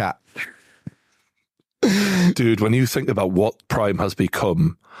group chat. Dude, when you think about what Prime has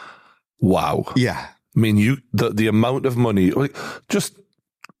become, wow. Yeah. I mean, the amount of money,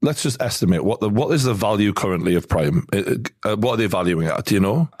 let's just estimate what is the value currently of Prime? What are they valuing at? Do you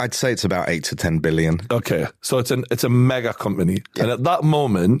know? I'd say it's about 8 to 10 billion. Okay, so it's a mega company, yeah. And at that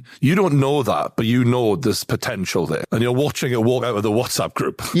moment, you don't know that, but you know there's potential there, and you're watching it walk out of the WhatsApp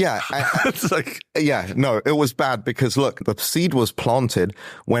group. Yeah, it's like, yeah, no, it was bad because look, the seed was planted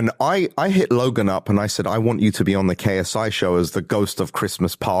when I hit Logan up and I said, I want you to be on the KSI show as the ghost of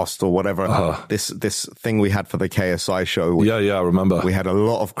Christmas past or whatever. This thing we had for the KSI show. Yeah, I remember. We had a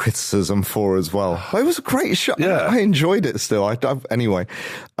lot of criticism for as well. But it was a great show. Yeah. I enjoyed it still. Anyway,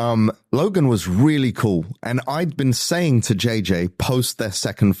 Logan was really cool. And I'd been saying to JJ post their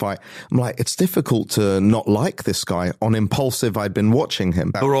second fight, I'm like, it's difficult to not like this guy. On Impulsive, I'd been watching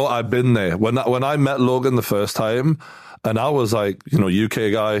him. Bro, I've been there. When I met Logan the first time, and I was like, you know,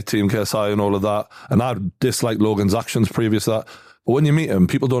 UK guy, Team KSI and all of that, and I disliked Logan's actions previous to that. But when you meet him,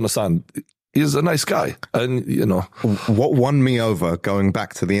 people don't understand. He's a nice guy. And, you know. What won me over, going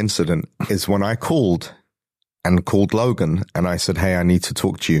back to the incident, is when I called Logan and I said, hey, I need to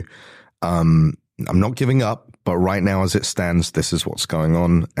talk to you. I'm not giving up, but right now as it stands, this is what's going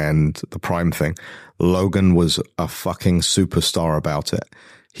on. And the Prime thing, Logan was a fucking superstar about it.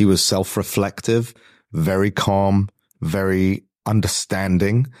 He was self-reflective, very calm, very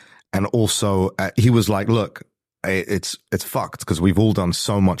understanding. And also he was like, look, it's fucked because we've all done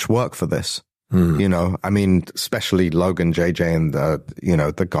so much work for this. You know, I mean, especially Logan, JJ, and you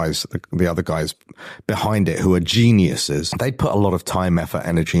know, the other guys behind it who are geniuses. They put a lot of time, effort,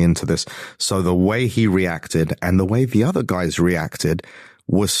 energy into this. So the way he reacted and the way the other guys reacted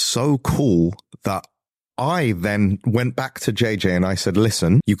was so cool that I then went back to JJ and I said,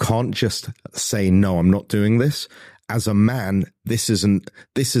 listen, you can't just say, no, I'm not doing this. As a man, this isn't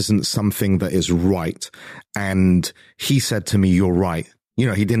something that is right. And he said to me, you're right. You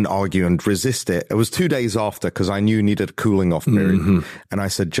know, he didn't argue and resist it. It was 2 days after because I knew he needed a cooling off period. Mm-hmm. And I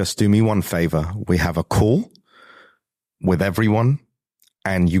said, just do me one favor. We have a call with everyone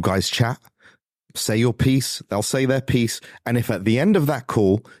and you guys chat. Say your piece. They'll say their piece. And if at the end of that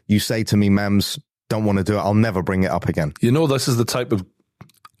call, you say to me, Mams, don't want to do it, I'll never bring it up again. You know, this is the type of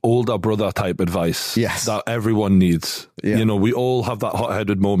older brother type advice that everyone needs. Yeah. You know, we all have that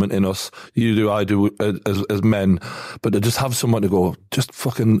hot-headed moment in us. You do, I do, as men. But to just have someone to go, just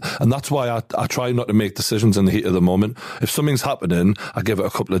fucking... And that's why I try not to make decisions in the heat of the moment. If something's happening, I give it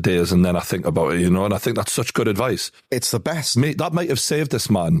a couple of days and then I think about it, you know? And I think that's such good advice. It's the best. Mate, that might have saved this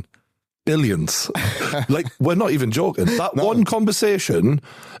man billions. Like, we're not even joking. That one conversation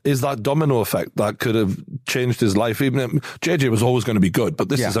is that domino effect that could have changed his life. Even JJ was always going to be good, but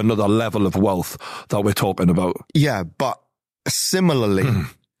this is another level of wealth that we're talking about. Yeah, but similarly,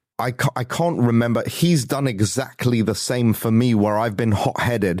 I can't remember. He's done exactly the same for me where I've been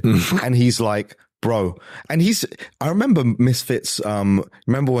hot-headed and he's like, bro. And I remember Misfits,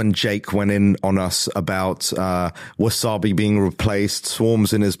 remember when Jake went in on us about Wasabi being replaced,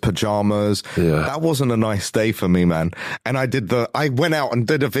 Swarms in his pajamas. Yeah. That wasn't a nice day for me, man. And I went out and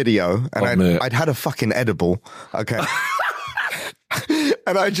did a video and I'd had a fucking edible. Okay.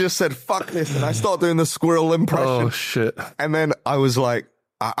 And I just said, fuck this. And I started doing the squirrel impression. Oh, shit. And then I was like,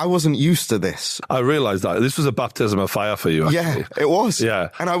 I wasn't used to this. I realized that. This was a baptism of fire for you, actually. Yeah, it was. Yeah.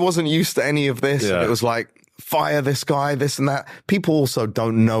 And I wasn't used to any of this. Yeah. And it was like, fire this guy, this and that. People also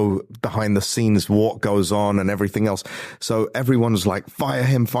don't know behind the scenes what goes on and everything else. So everyone's like, fire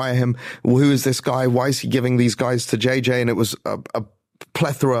him. Well, who is this guy? Why is he giving these guys to JJ? And it was a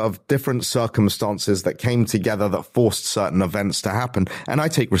plethora of different circumstances that came together that forced certain events to happen. And I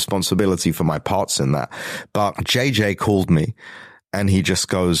take responsibility for my parts in that. But JJ called me. And he just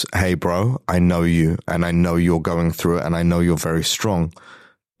goes, hey, bro, I know you and I know you're going through it and I know you're very strong.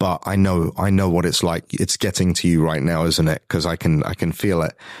 But I know what it's like. It's getting to you right now, isn't it? Because I can feel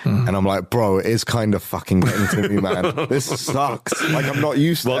it. And I'm like, bro, it is kind of fucking getting to me, man. This sucks. Like, I'm not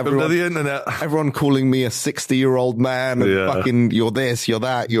used to Welcome to the internet. Everyone calling me a 60-year-old man and fucking, you're this, you're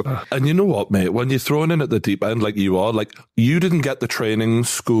that. And you know what, mate? When you're thrown in at the deep end like you are, like, you didn't get the training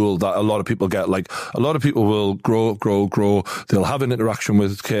school that a lot of people get. Like, a lot of people will grow. They'll have an interaction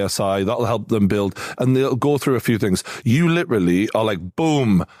with KSI. That'll help them build. And they'll go through a few things. You literally are like,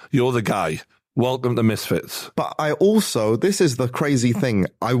 boom, you're the guy. Welcome to Misfits. But I also, this is the crazy thing.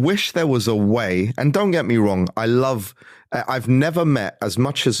 I wish there was a way, and don't get me wrong, I've never met as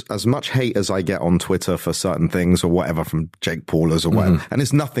much hate as I get on Twitter for certain things or whatever from Jake Paulers or whatever. And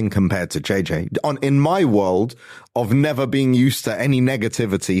it's nothing compared to JJ. In my world of never being used to any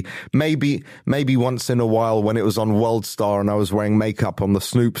negativity, maybe once in a while when it was on World Star and I was wearing makeup on the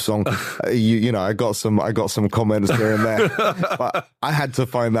Snoop song, you know, I got some comments here and there, but I had to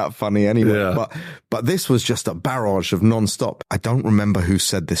find that funny anyway. Yeah. But this was just a barrage of nonstop. I don't remember who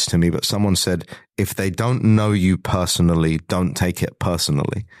said this to me, but someone said, if they don't know you personally, don't take it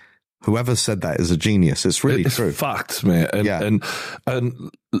personally. Whoever said that is a genius. It's really true. It's facts, mate. And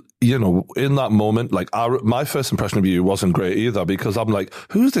you know, in that moment, like my first impression of you wasn't great either because I'm like,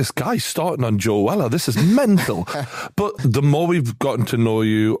 who's this guy starting on Joe Weller? This is mental. But the more we've gotten to know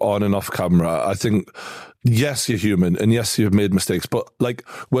you on and off camera, I think, yes, you're human and yes, you've made mistakes. But like,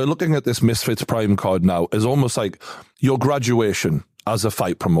 we're looking at this Misfits Prime card now as almost like your graduation as a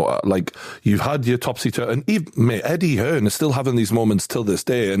fight promoter. Like, you've had your topsy-turvy, and even, mate, Eddie Hearn is still having these moments till this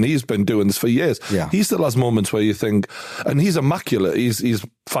day, and he's been doing this for years. Yeah. He still has moments where you think, and he's immaculate, he's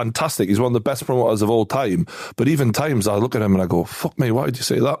fantastic, he's one of the best promoters of all time, but even times I look at him and I go, fuck me, why did you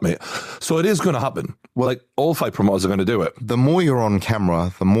say that, mate? So it is going to happen. Well, like, all fight promoters are going to do it. The more you're on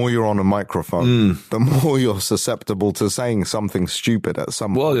camera, the more you're on a microphone, the more you're susceptible to saying something stupid at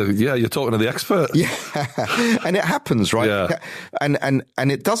some point. Well, yeah, you're talking to the expert. Yeah, and it happens, right? Yeah.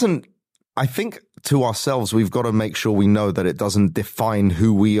 And it doesn't, I think to ourselves, we've got to make sure we know that it doesn't define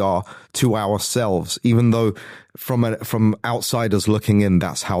who we are to ourselves, even though from outsiders looking in,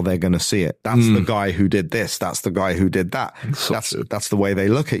 that's how they're going to see it. That's the guy who did this. That's the guy who did that. That's the way they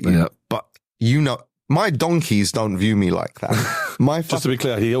look at you. Yeah. But you know, my donkeys don't view me like that. Just to be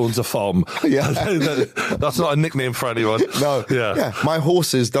clear, he owns a farm. Yeah. That's not a nickname for anyone. No. Yeah. My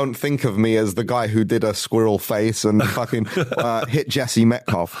horses don't think of me as the guy who did a squirrel face and fucking hit Jesse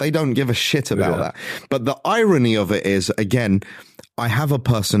Metcalf. They don't give a shit about that. But the irony of it is, again, I have a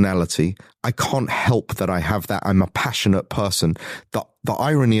personality. I can't help that I have that. I'm a passionate person. The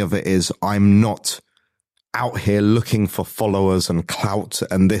irony of it is I'm not out here looking for followers and clout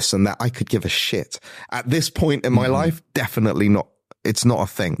and this and that. I could give a shit. At this point in my life, definitely not. It's not a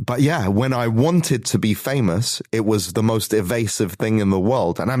thing. But yeah, when I wanted to be famous, it was the most evasive thing in the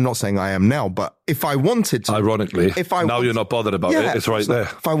world. And I'm not saying I am now, but if I wanted to. Ironically, you're not bothered about it. It's right there.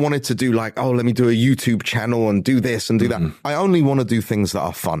 If I wanted to do like, let me do a YouTube channel and do this and do that. I only want to do things that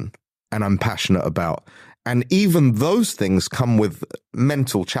are fun and I'm passionate about. And even those things come with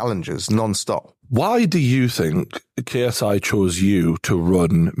mental challenges nonstop. Why do you think KSI chose you to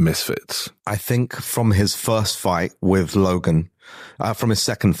run Misfits? I think from his first fight with Logan, from his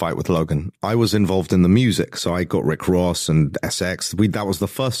second fight with Logan, I was involved in the music. So I got Rick Ross and SX. That was the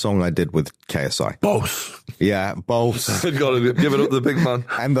first song I did with KSI. Both. Yeah, both. Got to give it up to the big man.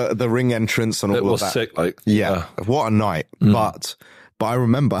 And the ring entrance and all of that. It was sick, Yeah, what a night. But I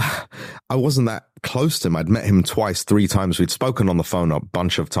remember I wasn't that close to him. I'd met him twice, 3 times. We'd spoken on the phone a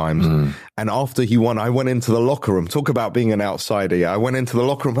bunch of times. And after he won, I went into the locker room. Talk about being an outsider. Yeah, I went into the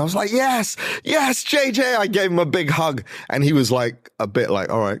locker room. I was like, yes, JJ. I gave him a big hug. And he was like, a bit like,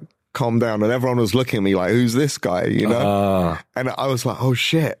 all right, calm down. And everyone was looking at me like, who's this guy? You know? And I was like, oh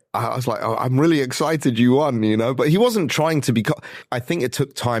shit. I was like, I'm really excited you won, you know? But he wasn't trying to be, I think it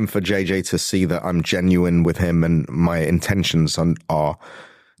took time for JJ to see that I'm genuine with him and my intentions are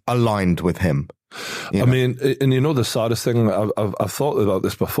aligned with him. I mean, and you know, the saddest thing, I've thought about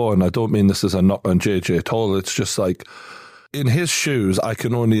this before, and I don't mean this as a knock on JJ at all. It's just like, in his shoes, I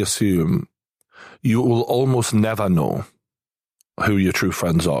can only assume you will almost never know who your true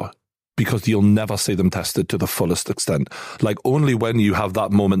friends are, because you'll never see them tested to the fullest extent. Like, only when you have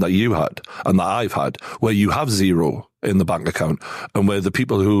that moment that you had and that I've had, where you have zero in the bank account and where the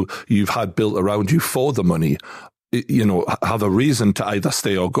people who you've had built around you for the money, you know, have a reason to either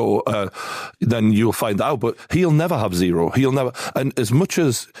stay or go, then you'll find out. But he'll never have zero. He'll never. And as much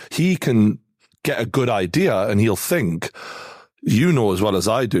as he can get a good idea and he'll think, you know as well as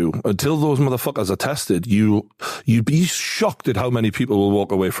I do, until those motherfuckers are tested, you'd be shocked at how many people will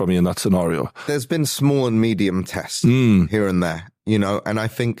walk away from you in that scenario. There's been small and medium tests here and there, you know, and I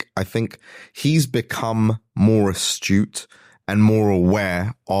think he's become more astute and more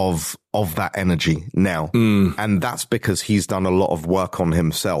aware of that energy now. And that's because he's done a lot of work on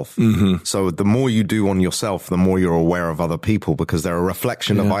himself. So the more you do on yourself, the more you're aware of other people, because they're a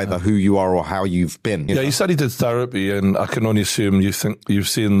reflection of either who you are or how you've been. You know? You said he did therapy, and I can only assume you think you've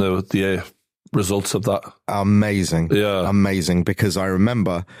seen the results of that. Amazing. Yeah. Amazing, because I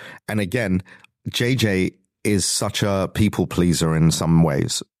remember, and again, JJ is such a people pleaser in some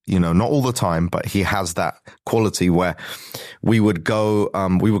ways. You know, not all the time, but he has that quality where we were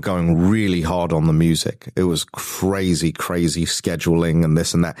going really hard on the music. It was crazy scheduling and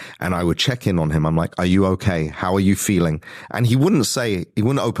this and that. And I would check in on him. I'm like, are you okay? How are you feeling? And he wouldn't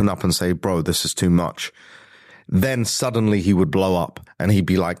open up and say, bro, this is too much. Then suddenly he would blow up and he'd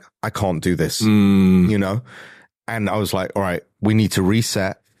be like, I can't do this, you know? And I was like, all right, we need to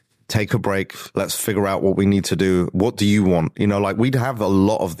reset. Take a break. Let's figure out what we need to do. What do you want? You know, like, we'd have a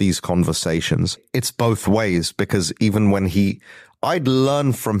lot of these conversations. It's both ways, because even when I'd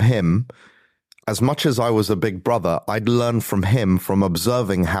learn from him, as much as I was a big brother, I'd learn from him, from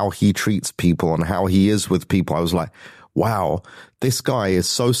observing how he treats people and how he is with people. I was like, wow, this guy is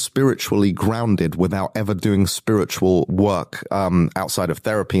so spiritually grounded without ever doing spiritual work outside of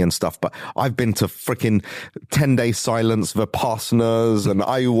therapy and stuff. But I've been to freaking 10-day silence vipassanas and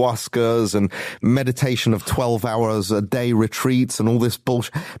ayahuascas and meditation of 12 hours a day retreats and all this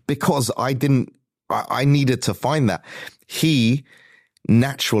bullshit, because I needed to find that. He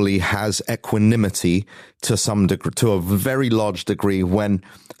naturally has equanimity to some degree, to a very large degree. When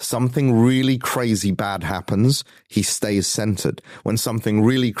something really crazy bad happens, he stays centered. When something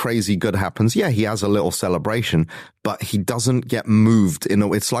really crazy good happens, yeah, he has a little celebration, but he doesn't get moved.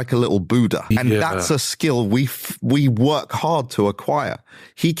 It's like a little Buddha. And that's a skill we work hard to acquire.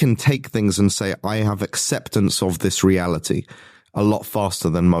 He can take things and say, I have acceptance of this reality, a lot faster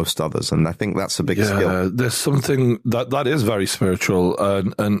than most others. And I think that's a big skill. There's something that is very spiritual,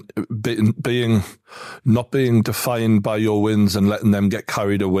 and not being defined by your wins and letting them get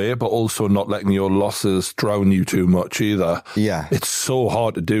carried away, but also not letting your losses drown you too much either. Yeah. It's so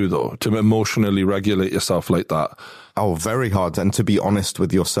hard to do, though, to emotionally regulate yourself like that. Oh, very hard. And to be honest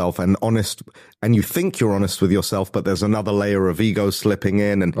with yourself, and you think you're honest with yourself, but there's another layer of ego slipping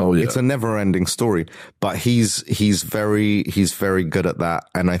in, and it's a never ending story. But he's very good at that.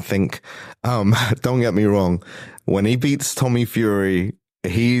 And I think, don't get me wrong, when he beats Tommy Fury,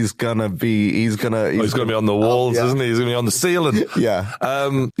 he's gonna be on the walls, isn't he? He's gonna be on the ceiling. Yeah.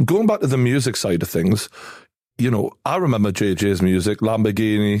 Going back to the music side of things, I remember JJ's music,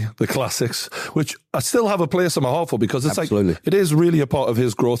 Lamborghini, the classics, which I still have a place in my heart for, because it's Absolutely. like, it is really a part of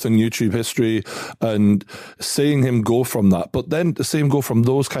his growth in YouTube history, and seeing him go from that, but then to see him go from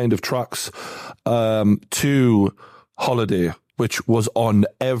those kind of tracks to Holiday, which was on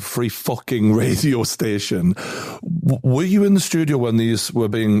every fucking radio station. Were you in the studio when these were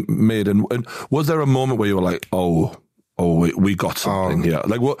being made? And was there a moment where you were like, oh, we got something here?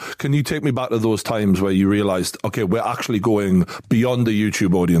 Like, what? Can you take me back to those times where you realized, okay, we're actually going beyond the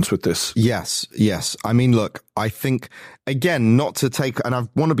YouTube audience with this? Yes. I mean, look, I think, again, not to take, and I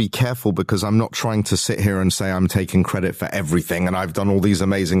want to be careful because I'm not trying to sit here and say I'm taking credit for everything and I've done all these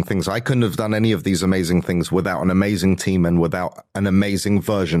amazing things. I couldn't have done any of these amazing things without an amazing team and without an amazing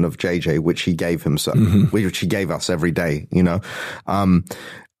version of JJ, which he gave himself, which he gave us every day,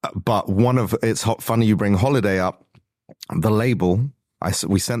 But it's funny you bring Holiday up. The label,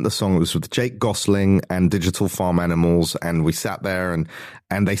 we sent the song, it was with Jake Gosling and Digital Farm Animals, and we sat there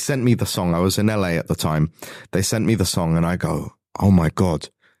and they sent me the song. I was in LA at the time. They sent me the song and I go, oh my God,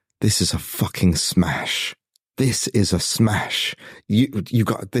 this is a fucking smash. This is a smash.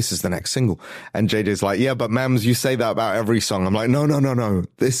 This is the next single. And JJ's like, yeah, but Mams, you say that about every song. I'm like, no.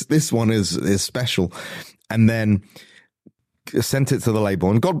 This one is special. And then sent it to the label,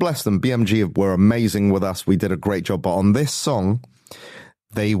 and God bless them. BMG were amazing with us. We did a great job. But on this song,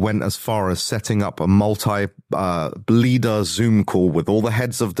 they went as far as setting up a multi-leader Zoom call with all the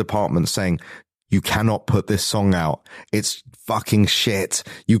heads of departments saying, you cannot put this song out. It's fucking shit.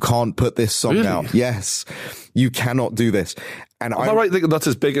 You can't put this song out. Yes. You cannot do this. And Am I right thinking that's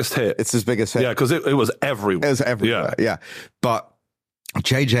his biggest hit? It's his biggest hit. Yeah, because it was everywhere. It was everywhere. Yeah. But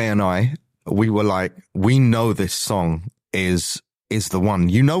JJ and I, we were like, we know this song is the one.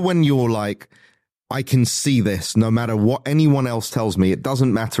 When you're like, I can see this no matter what anyone else tells me. It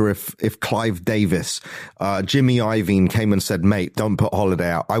doesn't matter if Clive Davis, Jimmy Iovine came and said, mate, don't put Holiday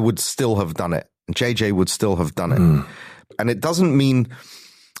out. I would still have done it. JJ would still have done it. And it doesn't mean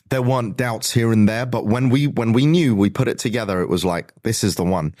there weren't doubts here and there, but when we knew, we put it together, it was like, this is the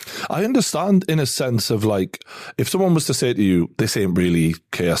one. I understand in a sense of like, if someone was to say to you, this ain't really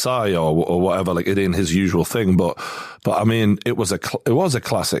KSI or whatever, like it ain't his usual thing, but I mean, it was a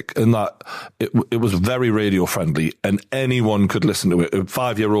classic in that it was very radio friendly and anyone could listen to it. A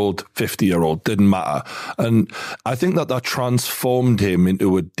 5-year-old, 50-year-old, didn't matter. And I think that transformed him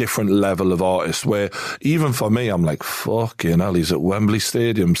into a different level of artist, where even for me, I'm like, fucking hell, he's at Wembley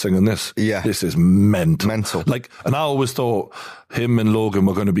Stadium singing this. Yeah. This is mental. Like, and I always thought him and Logan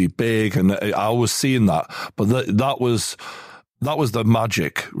were going to be big, and I was seeing that, but that was the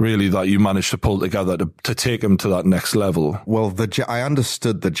magic, really, that you managed to pull together to take him to that next level. Well, I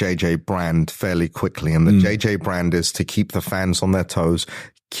understood the JJ brand fairly quickly, and the JJ brand is to keep the fans on their toes.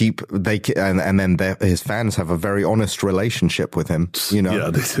 And then his fans have a very honest relationship with him, Yeah,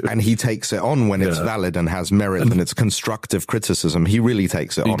 they do. and he takes it on when it's valid and has merit and it's constructive criticism. He really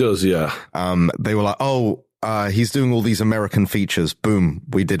takes it on. He does, yeah. They were like, he's doing all these American features. Boom.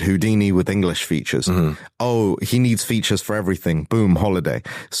 We did Houdini with English features. Oh, he needs features for everything. Boom. Holiday.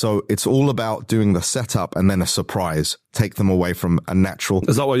 So it's all about doing the setup and then a surprise. Take them away from a natural.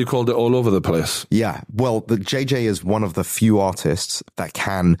 Is that why you called it all over the place? Yeah. Well, the JJ is one of the few artists that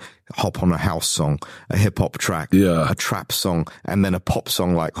can hop on a house song, a hip hop track, a trap song, and then a pop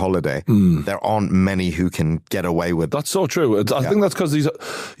song like Holiday. There aren't many who can get away with. That's so true. I think that's because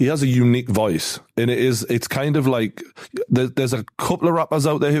he has a unique voice, and it's kind of like there's a couple of rappers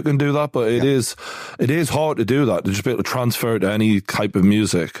out there who can do that, but it is hard to do that, to just be able to transfer it to any type of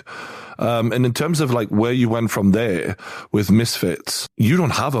music. And in terms of like where you went from there with Misfits, you don't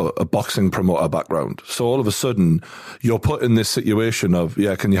have a boxing promoter background. So all of a sudden you're put in this situation of,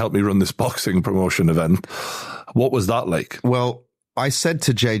 can you help me run this boxing promotion event? What was that like? Well, I said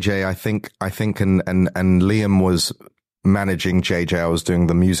to JJ, I think, and Liam was managing JJ. I was doing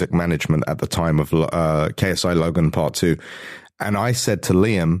the music management at the time of KSI Logan Part 2. And I said to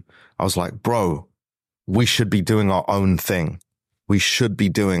Liam, I was like, bro, we should be doing our own thing. We should be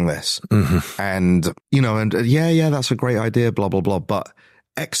doing this. And, that's a great idea, blah, blah, blah. But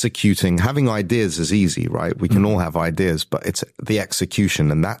having ideas is easy, right? We can all have ideas, but it's the execution.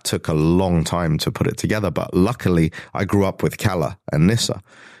 And that took a long time to put it together. But luckily, I grew up with Kala and Nissa,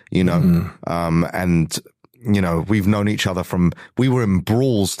 and we've known each other we were in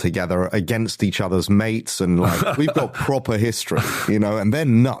brawls together against each other's mates, and like, we've got proper history, and they're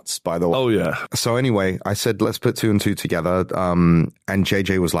nuts, by the way. Oh, yeah. So anyway, I said, let's put 2 and 2 together. And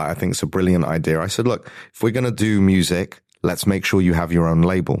JJ was like, I think it's a brilliant idea. I said, look, if we're going to do music, let's make sure you have your own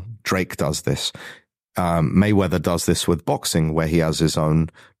label. Drake does this. Mayweather does this with boxing, where he has his own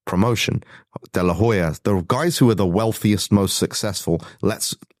promotion. De La Hoya, the guys who are the wealthiest, most successful,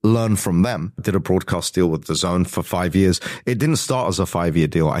 let's learn from them. Did a broadcast deal with DAZN for 5 years. It didn't start as a 5-year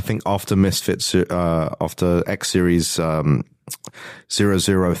deal. I think after Misfits, after X Series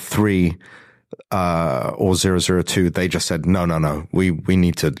 003, or 002, they just said, no, we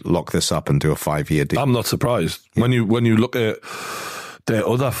need to lock this up and do a 5-year deal. I'm not surprised. Yeah. When you look at the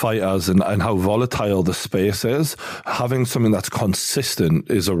other fighters and how volatile the space is, having something that's consistent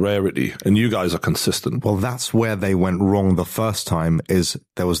is a rarity, and you guys are consistent. Well, that's where they went wrong the first time, is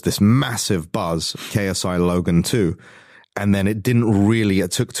there was this massive buzz, KSI Logan 2, and then it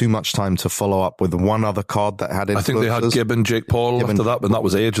took too much time to follow up with one other card that had influencers. I think they had Gibb and Jake Paul after that, but that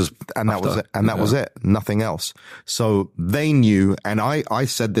was ages. And that was it. And that was it. Nothing else. So they knew, and I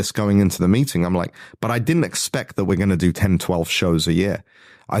said this going into the meeting, I'm like, but I didn't expect that we're going to do 10, 12 shows a year.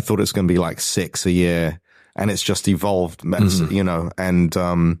 I thought it's going to be like 6 a year. And it's just evolved, you know, and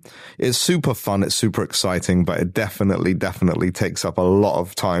it's super fun. It's super exciting, but it definitely takes up a lot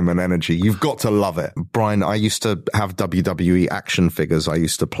of time and energy. You've got to love it. Brian, I used to have WWE action figures I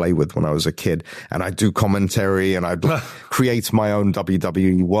used to play with when I was a kid, and I'd do commentary and I'd create my own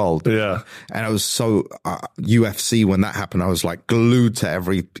WWE world. Yeah. And I was so UFC, when that happened, I was like glued to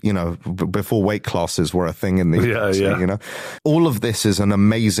every, you know, before weight classes were a thing in the UFC, you know. All of this is an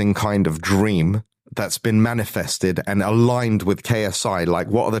amazing kind of dream that's been manifested and aligned with KSI. Like,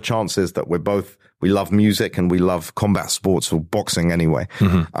 what are the chances that we love music and we love combat sports, or boxing anyway.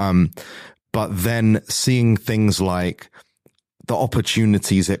 But then seeing things like the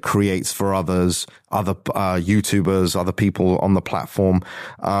opportunities it creates for others, other YouTubers, other people on the platform,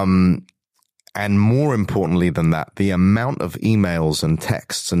 and more importantly than that, the amount of emails and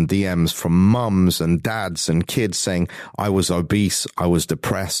texts and DMs from mums and dads and kids saying, I was obese, I was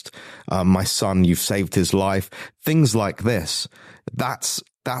depressed, my son, you've saved his life, things like this.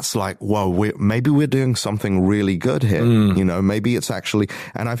 That's like, whoa, maybe we're doing something really good here. You know, maybe it's actually,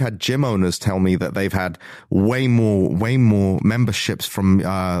 and I've had gym owners tell me that they've had way more memberships from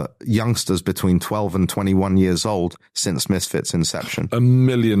youngsters between 12 and 21 years old since Misfits inception.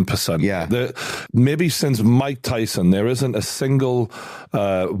 1,000,000%. Yeah. Maybe since Mike Tyson, there isn't a single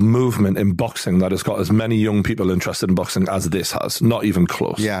movement in boxing that has got as many young people interested in boxing as this has. Not even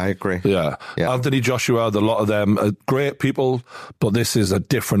close. Yeah, I agree. Yeah. Anthony Joshua, a lot of them are great people, but this is a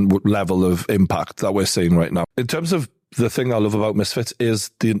different level of impact that we're seeing right now. In terms of the thing I love about Misfits is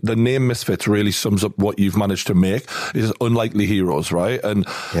the name Misfits really sums up what you've managed to make is unlikely heroes, right? And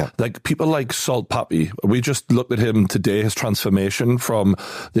like people like Salt Pappy, we just looked at him today, his transformation from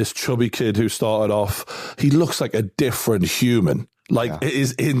this chubby kid who started off, he looks like a different human. Like, it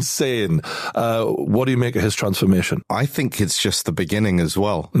is insane. What do you make of his transformation? I think it's just the beginning as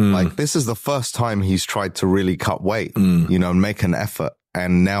well. Like, this is the first time he's tried to really cut weight, you know, and make an effort.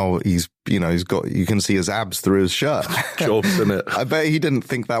 And now he's got, you can see his abs through his shirt. Jobs, isn't it? I bet he didn't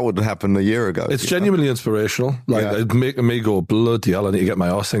think that would happen a year ago. It's genuinely inspirational. Like, it's making me go, bloody hell, I need to get my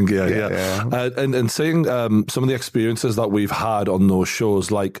arse in gear. And seeing some of the experiences that we've had on those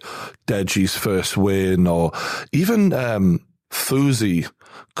shows, like Deji's first win, or even Fuzi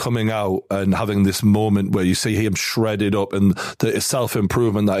coming out and having this moment where you see him shredded up and the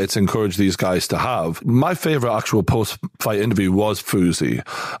self-improvement that it's encouraged these guys to have. My favorite actual post-fight interview was Fuzi,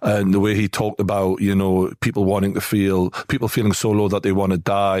 and the way he talked about, you know, people feeling so low that they want to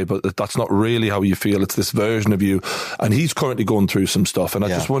die, but that's not really how you feel. It's this version of you. And he's currently going through some stuff. And I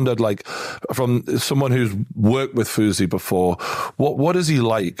just wondered, like, from someone who's worked with Fuzi before, what is he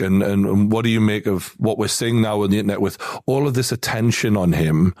like? And what do you make of what we're seeing now on the internet with all of this attention on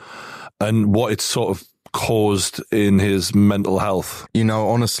him and what it's sort of caused in his mental health? You know,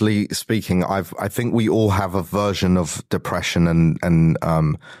 honestly speaking, I think we all have a version of depression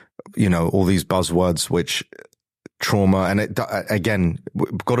and you know, all these buzzwords, which trauma, and it, again,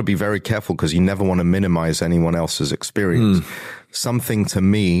 we've got to be very careful because you never want to minimize anyone else's experience. Something to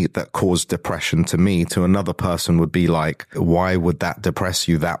me that caused depression to me, to another person would be like, why would that depress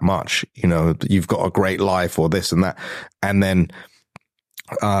you that much? You know, you've got a great life, or this and that. And then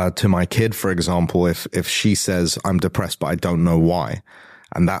to my kid, for example, if she says, I'm depressed, but I don't know why.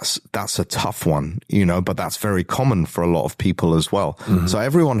 And that's a tough one, you know, but that's very common for a lot of people as well. So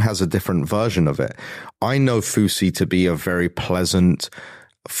everyone has a different version of it. I know Fusi to be a very pleasant,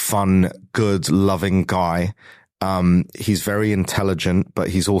 fun, good, loving guy. He's very intelligent, but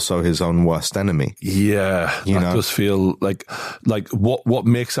he's also his own worst enemy. Yeah, that does feel like what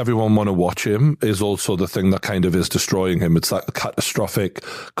makes everyone want to watch him is also the thing that kind of is destroying him. It's that catastrophic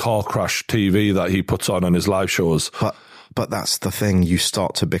car crash TV that he puts on his live shows. But that's the thing. You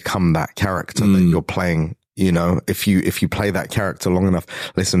start to become that character that you're playing You know, if you play that character long enough.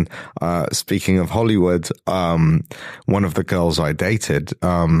 Listen, speaking of Hollywood, one of the girls I dated,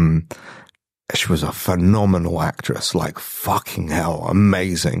 she was a phenomenal actress, like fucking hell,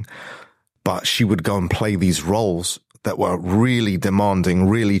 amazing. But she would go and play these roles that were really demanding,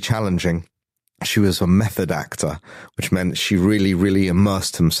 really challenging. She was a method actor, which meant she really, really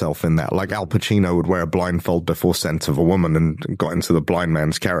immersed himself in that. Like Al Pacino would wear a blindfold before Scent of a Woman and got into the blind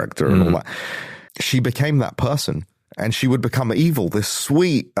man's character and all that. She became that person. And she would become evil. This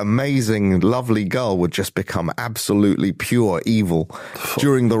sweet, amazing, lovely girl would just become absolutely pure evil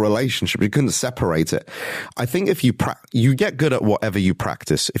during the relationship. You couldn't separate it. I think if you get good at whatever you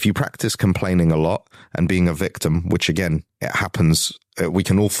practice. If you practice complaining a lot and being a victim, which again, it happens, we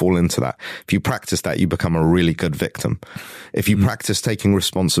can all fall into that. If you practice that, you become a really good victim. If you practice taking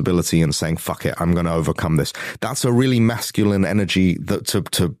responsibility and saying, fuck it, I'm going to overcome this. That's a really masculine energy that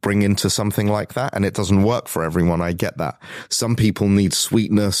to bring into something like that. And it doesn't work for everyone. I get that. Some people need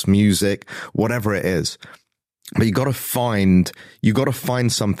sweetness, music, whatever it is. But you got to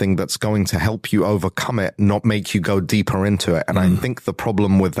find something that's going to help you overcome it, not make you go deeper into it. And I think the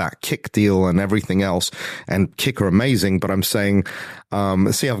problem with that Kick deal and everything else, and Kick are amazing, but I'm saying,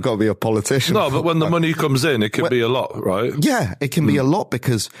 see, I've got to be a politician. No, but when the money comes in, it can be a lot, right? Yeah, it can be a lot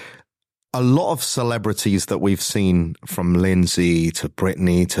because a lot of celebrities that we've seen, from Lindsay to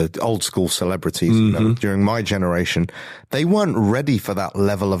Britney to old school celebrities, you know, during my generation, they weren't ready for that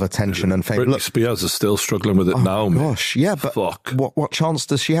level of attention and fame. Britney Spears is still struggling with it now. Gosh, yeah, but what chance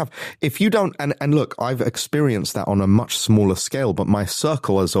does she have? If you don't, and look, I've experienced that on a much smaller scale, but my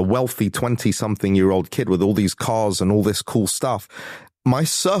circle as a wealthy 20-something-year-old kid with all these cars and all this cool stuff, my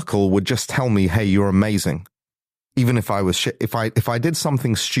circle would just tell me, hey, you're amazing. Even if I was shit, if I did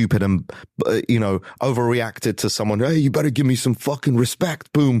something stupid and, overreacted to someone, hey, you better give me some fucking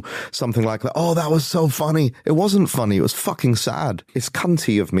respect, boom, something like that. Oh, that was so funny. It wasn't funny. It was fucking sad. It's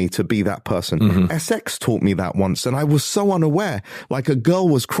cunty of me to be that person. SX taught me that once and I was so unaware. Like a girl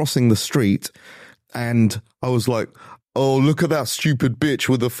was crossing the street and I was like, oh, look at that stupid bitch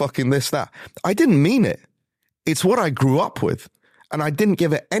with the fucking this, that. I didn't mean it. It's what I grew up with. And I didn't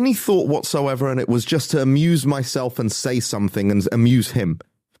give it any thought whatsoever. And it was just to amuse myself and say something and amuse him.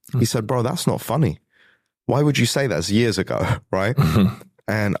 He said, bro, that's not funny. Why would you say that? It's years ago, right?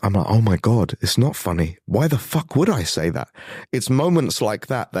 And I'm like, oh my God, it's not funny. Why the fuck would I say that? It's moments like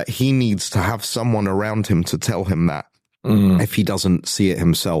that he needs to have someone around him to tell him that if he doesn't see it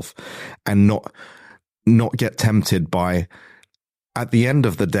himself, and not get tempted by, at the end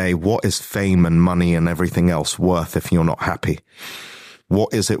of the day, what is fame and money and everything else worth if you're not happy?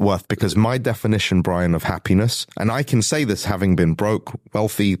 What is it worth? Because my definition, Brian, of happiness, and I can say this having been broke,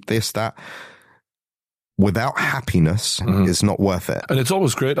 wealthy, this, that, without happiness is not worth it. And it's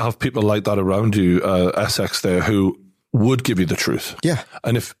always great to have people like that around you, SX there, who would give you the truth. Yeah.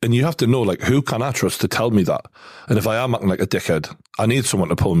 And you have to know, like, who can I trust to tell me that? And if I am acting like a dickhead, I need someone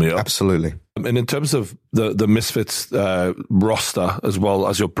to pull me up. Absolutely. And in terms of the Misfits roster, as well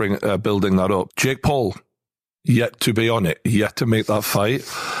as you're building that up, Jake Paul, yet to be on it, yet to make that fight.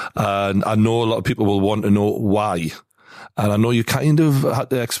 And I know a lot of people will want to know why. And I know you kind of had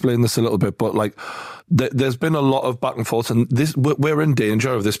to explain this a little bit, but like, there's been a lot of back and forth, and we're in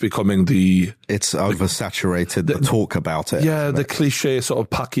danger of this becoming it's oversaturated, the talk about it. Yeah, the cliche sort of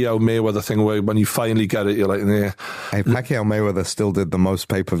Pacquiao Mayweather thing where when you finally get it, you're like, yeah. Hey, Pacquiao Mayweather still did the most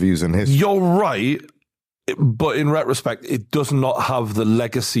pay-per-views in history. You're right. But in retrospect, it does not have the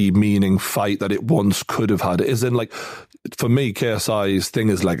legacy meaning fight that it once could have had. It is in, like, for me, KSI's thing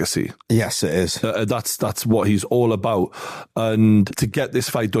is legacy. Yes, it is. That's what he's all about. And to get this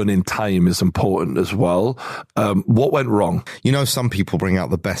fight done in time is important as well. What went wrong? You know, some people bring out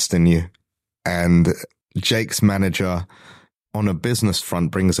the best in you. And Jake's manager, on a business front,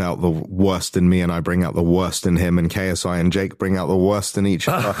 brings out the worst in me, and I bring out the worst in him, and KSI and Jake bring out the worst in each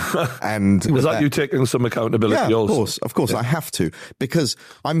other. And was that you taking some accountability? Yeah, also? Of course, yeah. I have to, because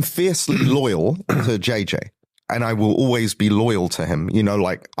I'm fiercely loyal to JJ, and I will always be loyal to him. You know,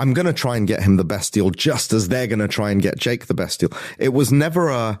 like, I'm going to try and get him the best deal, just as they're going to try and get Jake the best deal. It was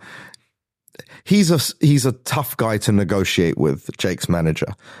never he's a tough guy to negotiate with, Jake's manager,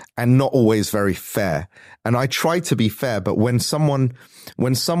 and not always very fair. And I try to be fair, but when someone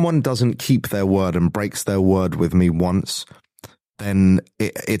doesn't keep their word and breaks their word with me once, then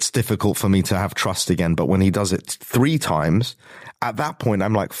it's difficult for me to have trust again. But when he does it 3 times, at that point,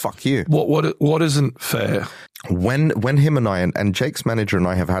 I'm like, fuck you. What isn't fair? When him and I, and Jake's manager and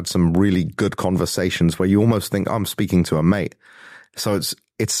I have had some really good conversations where you almost think I'm speaking to a mate. So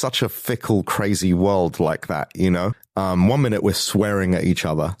it's such a fickle, crazy world like that, you know? 1 minute we're swearing at each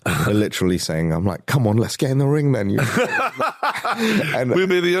other. We're literally saying, I'm like, come on, let's get in the ring then. And we'll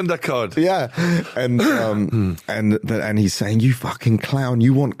be the undercard. Yeah. And he's saying, you fucking clown,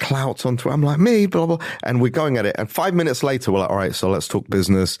 you want clout on Twitter. I'm like, me, blah, blah. And we're going at it. And 5 minutes later, we're like, all right, so let's talk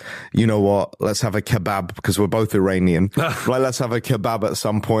business. You know what? Let's have a kebab because we're both Iranian. Like, let's have a kebab at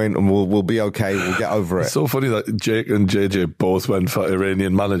some point and we'll be okay. We'll get over it. It's so funny that Jake and JJ both went for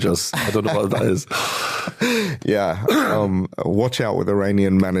Iranian managers. I don't know what that is. Yeah. Watch out with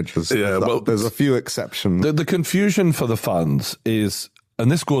Iranian managers. Yeah, well, there's a few exceptions. The confusion for the fans is,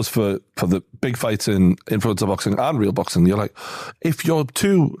 and this goes for the big fights in influencer boxing and real boxing. You're like, if you're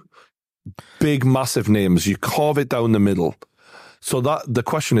two big, massive names, you carve it down the middle. So that the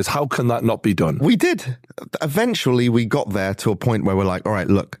question is, how can that not be done? We did. Eventually, we got there to a point where we're like, all right,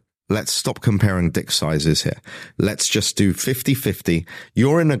 look, let's stop comparing dick sizes here. Let's just do 50-50.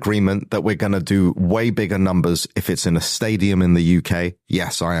 You're in agreement that we're going to do way bigger numbers if it's in a stadium in the UK?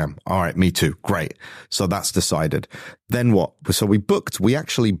 Yes, I am. All right, me too. Great. So that's decided. Then what? So we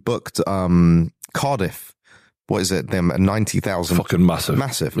actually booked Cardiff. What is it? Them 90,000. Fucking massive.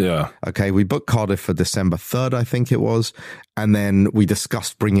 Massive. Yeah. Okay. We booked Cardiff for December 3rd, I think it was. And then we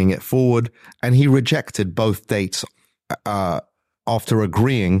discussed bringing it forward and he rejected both dates, after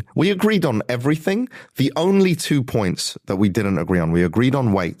agreeing. We agreed on everything. The only 2 points that we didn't agree on, we agreed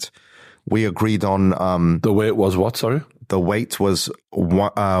on weight. We agreed on, the weight was what? Sorry? The weight was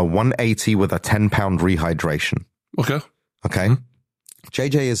 180 with a 10-pound rehydration. Okay. Okay. Mm-hmm.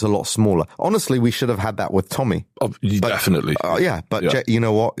 JJ is a lot smaller. Honestly, we should have had that with Tommy. Oh, definitely. Yeah. But you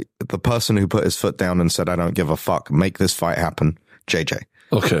know what? The person who put his foot down and said, I don't give a fuck, make this fight happen, JJ.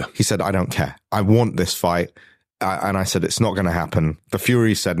 Okay. He said, I don't care. I want this fight. And I said, it's not going to happen. The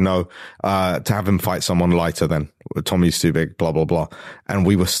Fury said no, to have him fight someone lighter than Tommy's too big, blah, blah, blah. And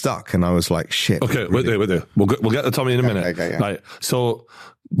we were stuck. And I was like, shit. Okay, wait there. We'll get to Tommy in a minute. Okay, yeah. Right. So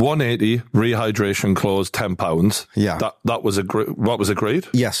 180, rehydration clause, £10. Yeah. That was what was agreed?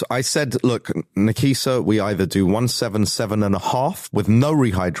 Yes. I said, look, Nikisa, we either do 177.5 with no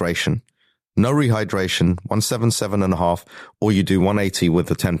rehydration, 177.5, or you do 180 with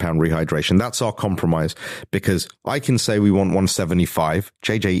the 10-pound rehydration. That's our compromise because I can say we want 175.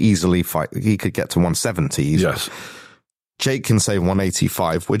 JJ easily he could get to 170 easily. Yes. Jake can say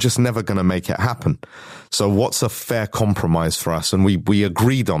 185. We're just never going to make it happen. So what's a fair compromise for us? And we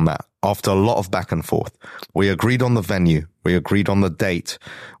agreed on that after a lot of back and forth. We agreed on the venue. We agreed on the date.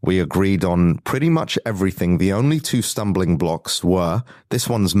 We agreed on pretty much everything. The only 2 stumbling blocks were, this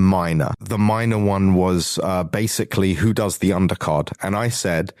one's minor. The minor one was basically who does the undercard. And I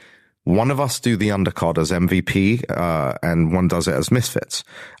said, one of us do the undercard as MVP, and one does it as Misfits,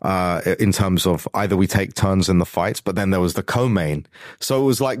 in terms of either we take turns in the fights, but then there was the co-main. So it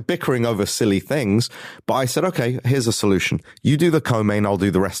was like bickering over silly things. But I said, okay, here's a solution. You do the co-main, I'll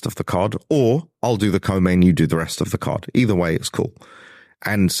do the rest of the card, or I'll do the co-main, you do the rest of the card. Either way, it's cool.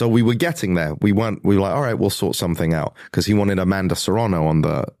 And so we were getting there. We were like, all right, we'll sort something out because he wanted Amanda Serrano on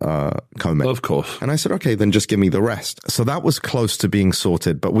the co-main. Of course. And I said, okay, then just give me the rest. So that was close to being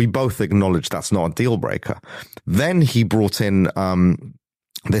sorted, but we both acknowledged that's not a deal breaker. Then he brought in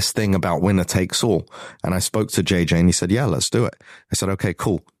this thing about winner takes all. And I spoke to JJ and he said, yeah, let's do it. I said, okay,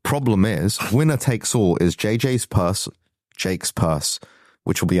 cool. Problem is, winner takes all is JJ's purse, Jake's purse,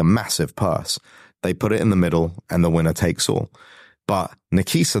 which will be a massive purse. They put it in the middle and the winner takes all. But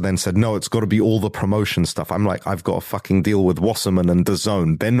Nikisa then said, no, it's got to be all the promotion stuff. I'm like, I've got a fucking deal with Wasserman and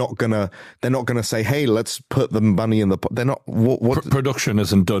DAZN. They're not gonna say, hey, let's put the money in the, they're not, what? Production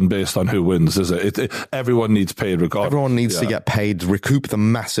isn't done based on who wins, is it? Everyone needs paid regardless. Everyone needs to get paid, recoup the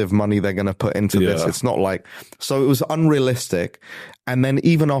massive money they're going to put into this. It's not like, so it was unrealistic. And then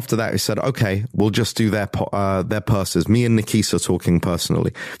even after that, he said, okay, we'll just do their purses. Me and Nikisa talking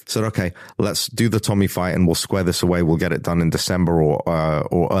personally. Said, okay, let's do the Tommy fight and we'll square this away. We'll get it done in December or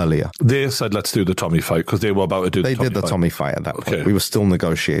earlier. They said, let's do the Tommy fight because they were about to do the Tommy fight. They did the Tommy fight at that point. We were still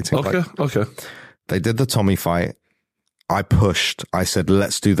negotiating. Okay. They did the Tommy fight. I pushed. I said,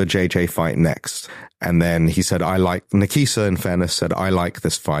 let's do the JJ fight next. And then he said, Nikisa, in fairness, said, I like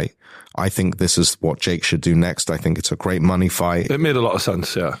this fight. I think this is what Jake should do next. I think it's a great money fight. It made a lot of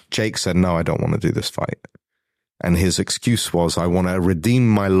sense, yeah. Jake said, no, I don't want to do this fight. And his excuse was, I want to redeem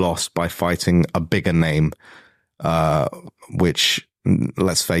my loss by fighting a bigger name, which,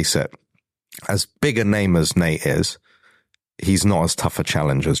 let's face it, as big a name as Nate is, he's not as tough a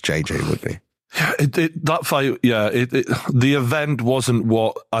challenge as JJ would be. That fight, the event wasn't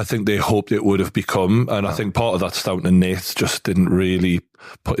what I think they hoped it would have become. And I think part of that's down to Nate just didn't really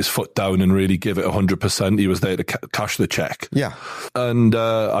put his foot down and really give it 100%. He was there to cash the check. Yeah. And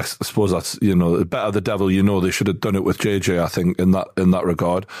I suppose that's, better the devil, they should have done it with JJ, I think, in that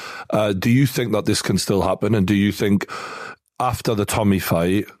regard. Do you think that this can still happen? And do you think after the Tommy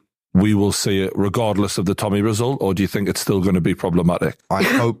fight, we will see it regardless of the Tommy result? Or do you think it's still going to be problematic? I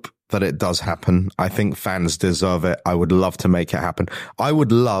hope that it does happen. I think fans deserve it. I would love to make it happen. I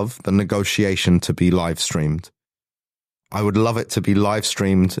would love the negotiation to be live streamed. I would love it to be live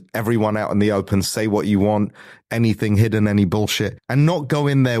streamed. Everyone out in the open, say what you want, anything hidden, any bullshit, and not go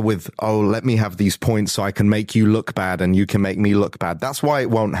in there with, oh, let me have these points so I can make you look bad and you can make me look bad. That's why it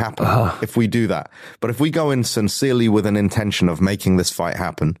won't happen if we do that. But if we go in sincerely with an intention of making this fight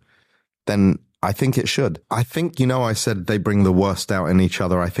happen, then I think it should. I think, I said they bring the worst out in each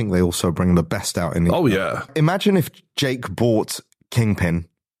other. I think they also bring the best out in each other. Oh, yeah. Imagine if Jake bought Kingpin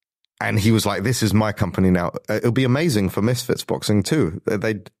and he was like, this is my company now. It'll be amazing for Misfits Boxing too.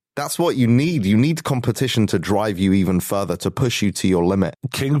 That's what you need. You need competition to drive you even further, to push you to your limit.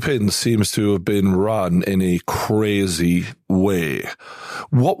 Kingpin seems to have been run in a crazy way.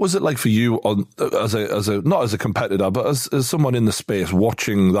 What was it like for you as a not as a competitor, but as someone in the space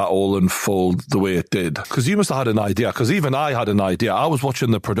watching that all unfold the way it did? Because you must have had an idea. Because even I had an idea. I was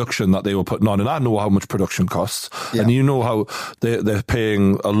watching the production that they were putting on, and I know how much production costs. Yeah. And how they're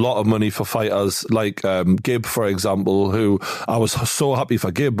paying a lot of money for fighters like Gibb, for example, who I was so happy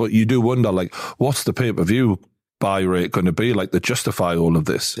for Gibb. But you do wonder, what's the pay-per-view buy rate going to be to justify all of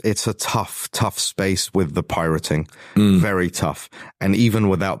this? It's a tough space with the pirating. Very tough. And even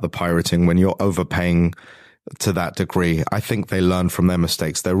without the pirating, when you're overpaying to that degree, I think they learn from their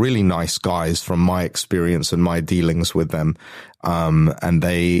mistakes. They're really nice guys from my experience and my dealings with them. And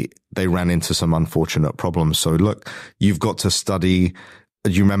they ran into some unfortunate problems. So look, you've got to study. Do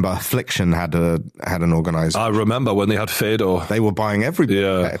you remember Affliction had an organizer? I remember when they had Fedor. They were buying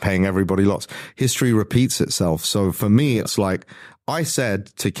paying everybody lots. History repeats itself. So for me, it's like I said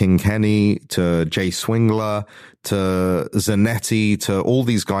to King Kenny, to Jay Swingler, to Zanetti, to all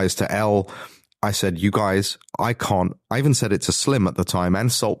these guys, to L, I said, you guys, I even said it to Slim at the time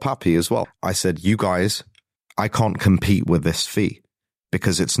and Salt Pappy as well. I said, you guys, I can't compete with this fee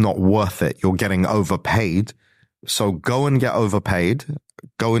because it's not worth it. You're getting overpaid. So go and get overpaid.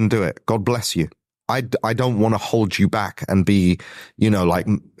 Go and do it. God bless you. I don't want to hold you back and be,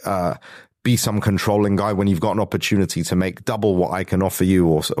 be some controlling guy when you've got an opportunity to make double what I can offer you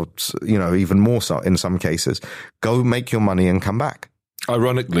or, even more so in some cases. Go make your money and come back.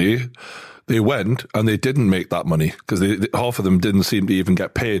 Ironically, they went and they didn't make that money because half of them didn't seem to even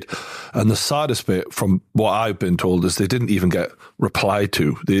get paid. And the saddest bit from what I've been told is they didn't even get replied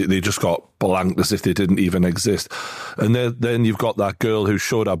to. They just got blanked as if they didn't even exist. And then you've got that girl who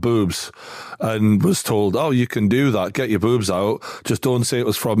showed her boobs and was told, oh, you can do that. Get your boobs out. Just don't say it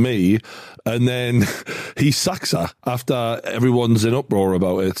was from me. And then he sacks her after everyone's in uproar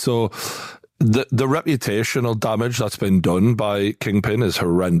about it. So the reputational damage that's been done by Kingpin is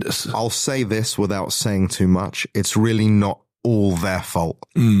horrendous. I'll say this without saying too much. It's really not all their fault.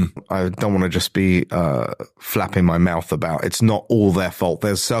 I don't want to just be flapping my mouth about. It's not all their fault.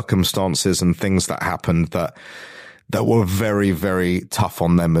 There's circumstances and things that happened that were very, very tough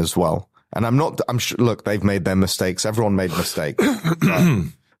on them as well. And I'm sure, look, they've made their mistakes. Everyone made mistakes.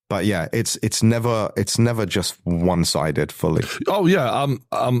 But yeah, it's never just one-sided fully. Oh yeah,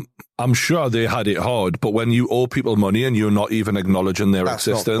 I'm sure they had it hard, but when you owe people money and you're not even acknowledging their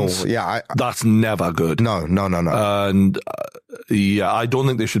existence, that's never good. No. And I don't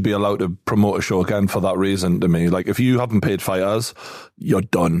think they should be allowed to promote a show again for that reason. To me, if you haven't paid fighters, you're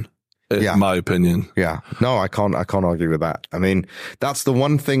done. In my opinion. Yeah. No, I can't argue with that. I mean, that's the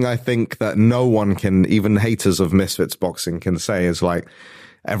one thing I think that no one can, even haters of Misfits Boxing can say is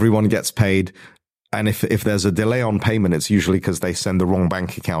everyone gets paid. And if there's a delay on payment, it's usually because they send the wrong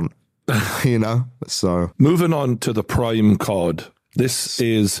bank account, So moving on to the Prime card. This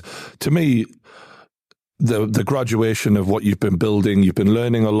is, to me, the graduation of what you've been building. You've been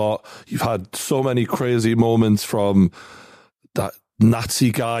learning a lot. You've had so many crazy moments from that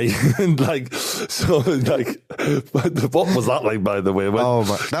Nazi guy and what was that like, by the way?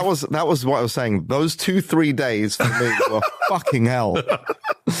 That was what I was saying. Those 2-3 days for me were fucking hell.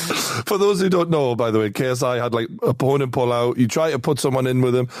 For those who don't know, by the way, KSI had opponent pull out. You try to put someone in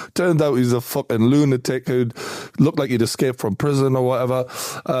with him. Turned out he's a fucking lunatic who looked like he'd escaped from prison or whatever.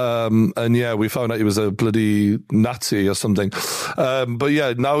 And yeah, we found out he was a bloody Nazi or something. But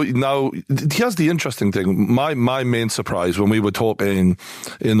yeah, now here's the interesting thing. My main surprise when we were talking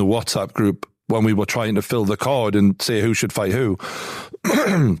in the WhatsApp group when we were trying to fill the card and say who should fight who.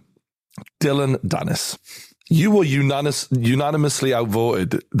 Dylan Dennis. You were unanimously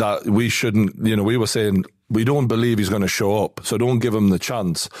outvoted that we shouldn't, we were saying we don't believe he's going to show up, so don't give him the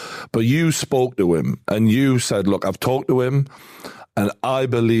chance. But you spoke to him and you said, look, I've talked to him and I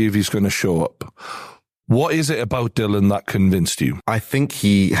believe he's going to show up. What is it about Dylan that convinced you? I think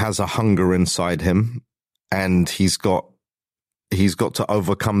he has a hunger inside him and he's got to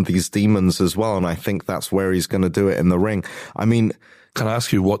overcome these demons as well. And I think that's where he's going to do it in the ring. I mean, can I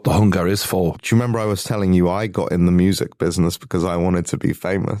ask you what the hunger is for? Do you remember I was telling you I got in the music business because I wanted to be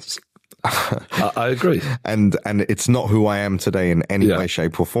famous? I agree. And it's not who I am today in any way,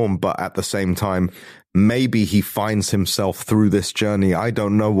 shape or form. But at the same time, maybe he finds himself through this journey. I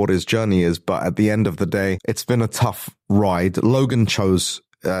don't know what his journey is, but at the end of the day, it's been a tough ride. Logan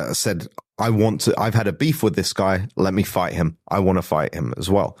said, I've had a beef with this guy. Let me fight him. I want to fight him as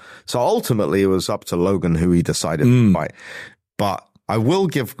well. So ultimately it was up to Logan who he decided to fight. But I will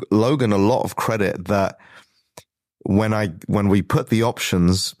give Logan a lot of credit that when we put the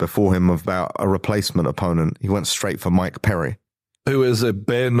options before him about a replacement opponent, he went straight for Mike Perry, who is a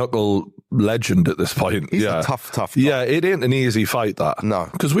bare knuckle legend at this point. He's a tough guy. Yeah, it ain't an easy fight, that. No.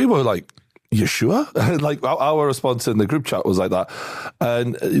 Because we were like, you sure? Like our response in the group chat was like that.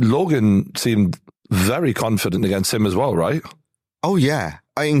 And Logan seemed very confident against him as well, right? Oh, yeah.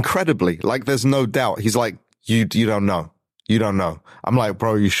 Incredibly. Like, there's no doubt. He's like, you don't know. You don't know. I'm like,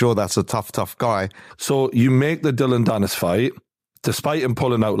 bro, you sure that's a tough guy? So you make the Dylan Dennis fight, despite him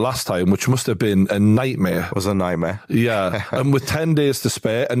pulling out last time, which must have been a nightmare. It was a nightmare. Yeah. And with 10 days to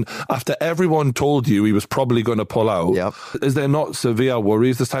spare, and after everyone told you he was probably going to pull out, is there not severe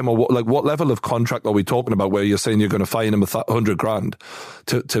worries this time? Or what level of contract are we talking about where you're saying you're going to fine him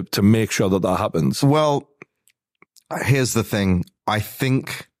 $100,000 to make sure that happens? Well, here's the thing. I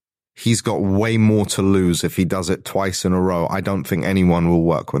think he's got way more to lose if he does it twice in a row. I don't think anyone will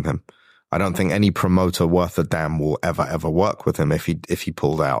work with him. I don't think any promoter worth a damn will ever work with him if he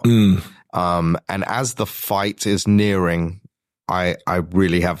pulled out. And as the fight is nearing, I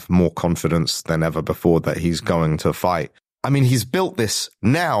really have more confidence than ever before that he's going to fight. I mean, he's built this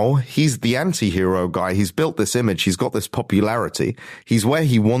now. He's the anti-hero guy. He's built this image. He's got this popularity. He's where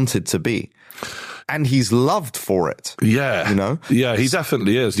he wanted to be. And he's loved for it. Yeah. You know? Yeah, he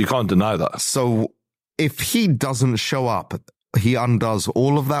definitely is. You can't deny that. So if he doesn't show up, he undoes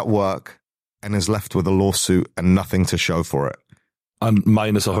all of that work and is left with a lawsuit and nothing to show for it. And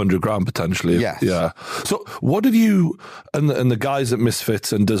minus $100,000 potentially. Yes. Yeah. So what did you and the guys at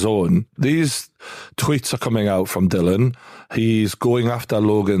Misfits and DAZN, these tweets are coming out from Dylan. He's going after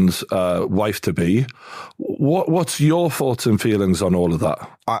Logan's wife-to-be. What's your thoughts and feelings on all of that?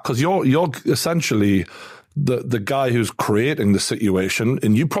 Because you're essentially the guy who's creating the situation,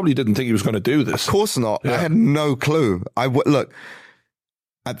 and you probably didn't think he was going to do this. Of course not. Yeah. I had no clue. Look,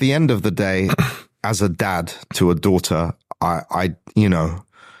 at the end of the day, as a dad to a daughter, I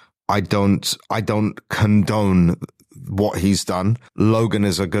don't condone what he's done. Logan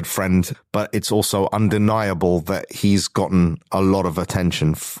is a good friend, but it's also undeniable that he's gotten a lot of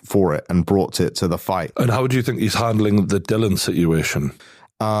attention for it and brought it to the fight. And how do you think he's handling the Dylan situation?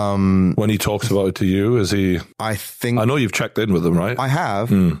 When he talks about it to you, is he? I know you've checked in with him, right? I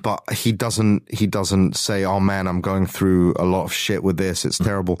have, but he doesn't say, "Oh man, I'm going through a lot of shit with this. It's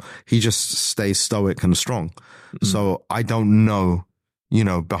terrible." He just stays stoic and strong. So I don't know,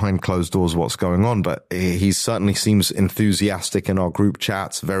 behind closed doors what's going on, but he certainly seems enthusiastic in our group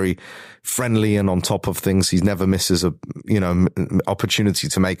chats, very friendly and on top of things. He never misses a opportunity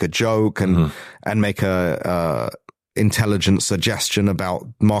to make a joke and make a intelligent suggestion about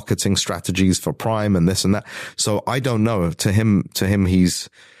marketing strategies for Prime and this and that. So I don't know. To him, he's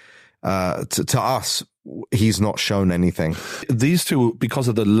to us, he's not shown anything. These two, because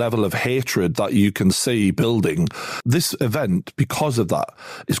of the level of hatred that you can see building, this event, because of that,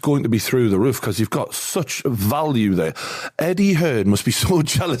 is going to be through the roof because you've got such value there. Eddie Hearn must be so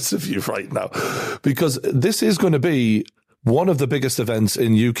jealous of you right now because this is going to be one of the biggest events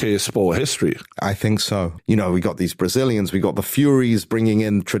in UK sport history. I think so. We got these Brazilians, we got the Furies bringing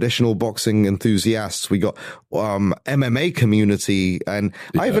in traditional boxing enthusiasts, we got MMA community, and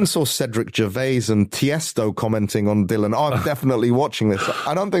I even saw Cedric Gervais and Tiesto commenting on Dylan. Oh, I'm definitely watching this.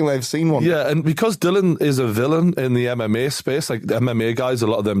 I don't think they've seen one. Yeah, and because Dylan is a villain in the MMA space, like the MMA guys, a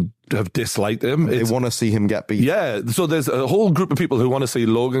lot of them have disliked him. They want to see him get beat. Yeah, so there's a whole group of people who want to see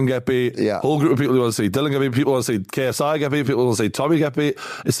Logan get beat, whole group of people who want to see Dylan get beat, people want to see KSI get get beat, people will say Tommy get beat.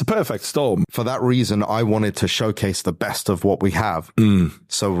 It's the perfect storm. For that reason, I wanted to showcase the best of what we have.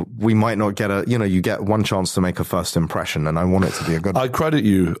 So we might not get you get one chance to make a first impression, and I want it to be a good one. I credit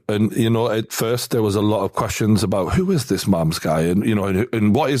you. And, at first there was a lot of questions about who is this Mams guy and,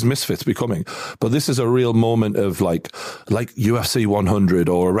 and what is Misfits becoming? But this is a real moment of like UFC 100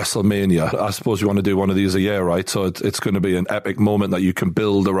 or WrestleMania. I suppose you want to do one of these a year, right? So it's going to be an epic moment that you can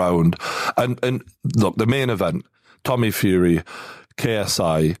build around. And look, the main event, Tommy Fury,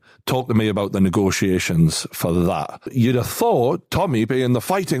 KSI, talk to me about the negotiations for that. You'd have thought Tommy, being the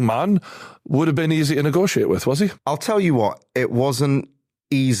fighting man, would have been easy to negotiate with, was he? I'll tell you what, it wasn't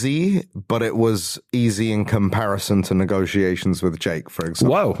easy, but it was easy in comparison to negotiations with Jake, for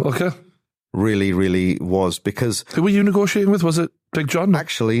example. Wow, okay. Really, really was, because... Who were you negotiating with? Was it Big John?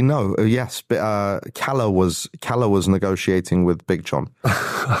 Actually, no. Yes, Calla was negotiating with Big John.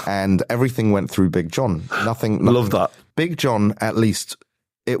 And everything went through Big John. Nothing. Love that. Big John, at least,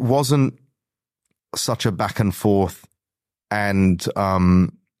 it wasn't such a back and forth. And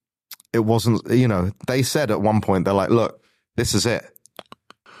it wasn't, they said at one point, they're like, look, this is it.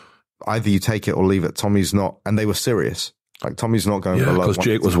 Either you take it or leave it. Tommy's not. And they were serious. Like, Tommy's not going below. Because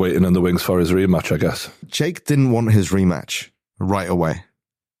Jake was waiting in the wings for his rematch, I guess. Jake didn't want his rematch right away,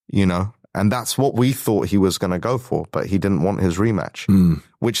 and that's what we thought he was going to go for, but he didn't want his rematch,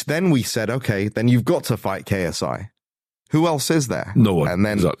 which then we said, okay, then you've got to fight KSI. Who else is there? No one. And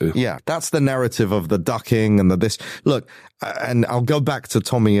then, exactly. Yeah, that's the narrative of the ducking and the this. Look, and I'll go back to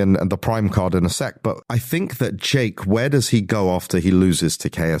Tommy and the Prime card in a sec, but I think that Jake, where does he go after he loses to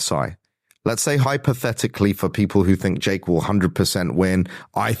KSI? Let's say hypothetically, for people who think Jake will 100% win,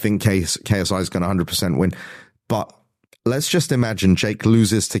 I think KSI is going to 100% win. But let's just imagine Jake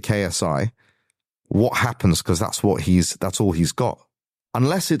loses to KSI. What happens? Because that's all he's got.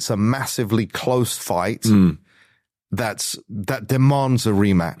 Unless it's a massively close fight that demands a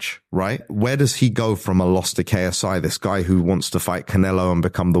rematch, right? Where does he go from a loss to KSI? This guy who wants to fight Canelo and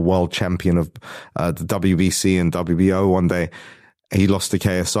become the world champion of the WBC and WBO one day. He lost to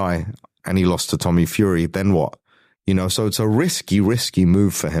KSI. And he lost to Tommy Fury, then what? So it's a risky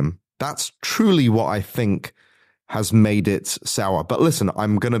move for him. That's truly what I think has made it sour. But listen,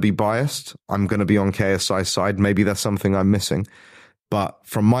 I'm going to be biased. I'm going to be on KSI's side. Maybe there's something I'm missing. But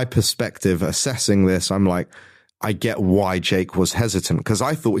from my perspective, assessing this, I'm like, I get why Jake was hesitant, because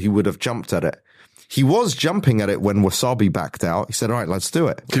I thought he would have jumped at it. He was jumping at it when Wasabi backed out. He said, all right, let's do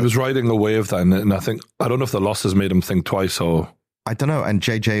it. He was riding a wave then. And I don't know if the losses made him think twice or... I don't know. And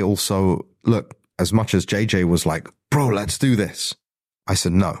JJ also, look, as much as JJ was like, bro, let's do this. I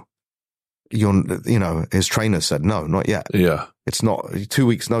said, no. His trainer said, no, not yet. Yeah. It's not 2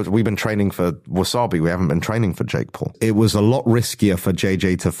 weeks notice. We've been training for Wasabi. We haven't been training for Jake Paul. It was a lot riskier for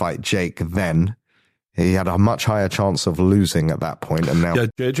JJ to fight Jake then. He had a much higher chance of losing at that point. And now, yeah,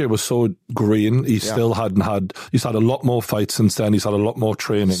 JJ was so green. He's had a lot more fights since then. He's had a lot more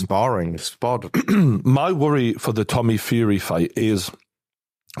training. Sparred. My worry for the Tommy Fury fight is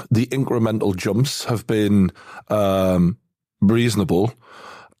the incremental jumps have been reasonable,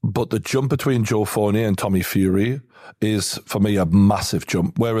 but the jump between Joe Fournier and Tommy Fury is, for me, a massive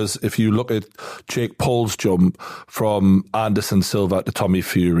jump. Whereas if you look at Jake Paul's jump from Anderson Silva to Tommy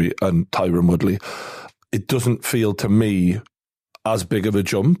Fury and Tyron Woodley, it doesn't feel to me as big of a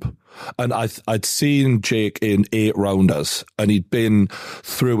jump. And I'd seen Jake in 8 rounders and he'd been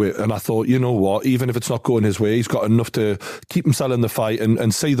through it. And I thought, you know what, even if it's not going his way, he's got enough to keep himself in the fight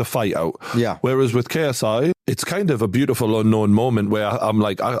and see the fight out. Yeah. Whereas with KSI, it's kind of a beautiful unknown moment where I'm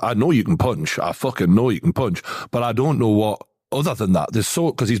like, I know you can punch. I fucking know you can punch, but I don't know what. Other than that,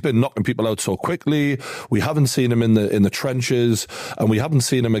 because he's been knocking people out so quickly. We haven't seen him in the trenches, and we haven't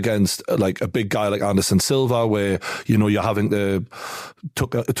seen him against like a big guy like Anderson Silva, where you're having to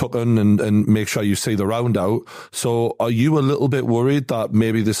tuck in and make sure you see the round out. So, are you a little bit worried that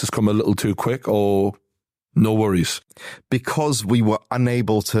maybe this has come a little too quick, or no worries? Because we were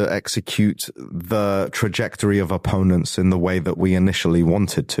unable to execute the trajectory of opponents in the way that we initially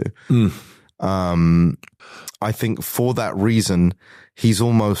wanted to. I think for that reason, he's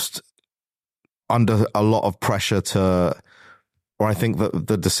almost under a lot of pressure or I think that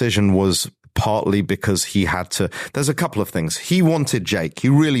the decision was partly because he had to. There's a couple of things. He wanted Jake. He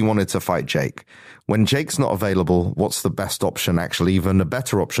really wanted to fight Jake. When Jake's not available, what's the best option? Actually, even a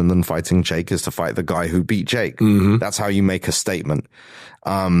better option than fighting Jake is to fight the guy who beat Jake. Mm-hmm. That's how you make a statement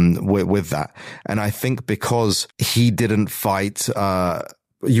with that. And I think because he didn't fight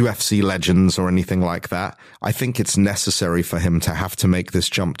UFC legends or anything like that. I think it's necessary for him to have to make this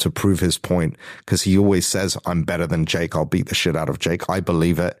jump to prove his point, because he always says, I'm better than Jake. I'll beat the shit out of Jake. I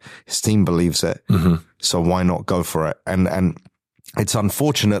believe it. His team believes it. So why not go for it? And it's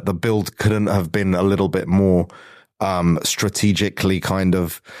unfortunate the build couldn't have been a little bit more strategically kind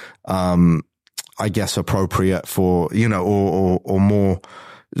of, I guess, appropriate for, you know, or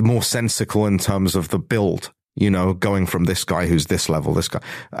more sensical in terms of the build. You know, going from this guy who's this level, this guy,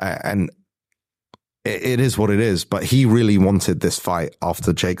 and it is what it is. But he really wanted this fight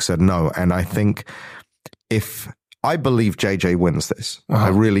after Jake said no. And I think I believe JJ wins this, I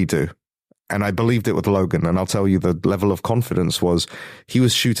really do. And I believed it with Logan. And I'll tell you, the level of confidence was he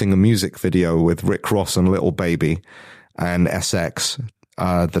was shooting a music video with Rick Ross and Little Baby and SX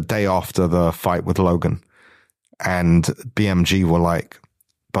the day after the fight with Logan. And BMG were like,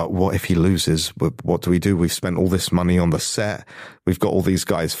 but what if he loses? What do we do? We've spent all this money on the set. We've got all these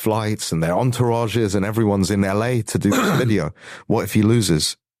guys' flights and their entourages, and everyone's in LA to do this video. What if he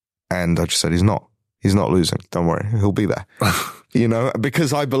loses? And I just said, he's not losing. Don't worry. He'll be there. You know,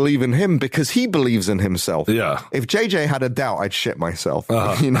 because I believe in him, because he believes in himself. Yeah. If JJ had a doubt, I'd shit myself.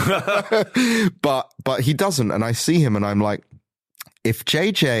 You know? But he doesn't. And I see him and I'm like, if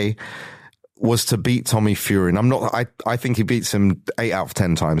JJ was to beat Tommy Fury, and I think he beats him 8 out of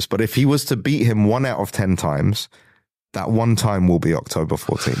 10 times, but if he was to beat him 1 out of 10 times, that one time will be October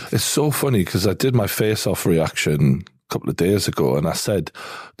 14th. It's so funny because I did my face-off reaction a couple of days ago and I said,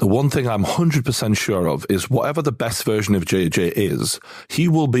 the one thing I'm 100% sure of is whatever the best version of JJ is, he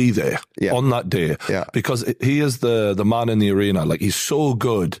will be there on that day because he is the man in the arena. Like, he's so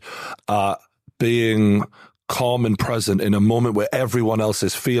good at being calm and present in a moment where everyone else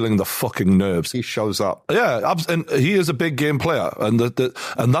is feeling the fucking nerves. He shows up. Yeah, and he is a big game player, and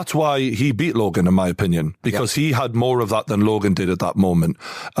and that's why he beat Logan, in my opinion, because he had more of that than Logan did at that moment.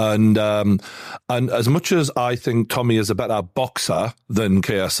 And as much as I think Tommy is a better boxer than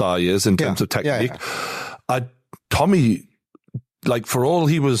KSI is in terms of technique, Tommy, like, for all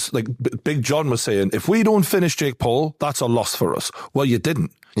he was, like Big John was saying, if we don't finish Jake Paul, that's a loss for us. Well, you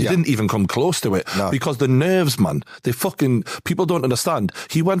didn't. You didn't even come close to it because the nerves, man, people don't understand.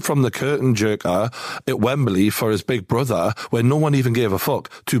 He went from the curtain jerker at Wembley for his big brother, where no one even gave a fuck,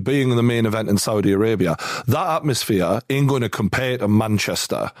 to being in the main event in Saudi Arabia. That atmosphere ain't going to compare to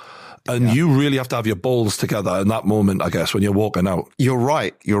Manchester. And you really have to have your balls together in that moment, I guess, when you're walking out. You're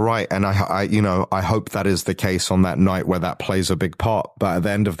right. And I hope that is the case on that night where that plays a big part. But at the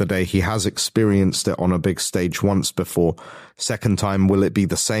end of the day, he has experienced it on a big stage once before. Second time, will it be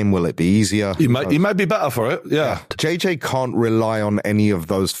the same? Will it be easier? He might be better for it. Yeah. JJ can't rely on any of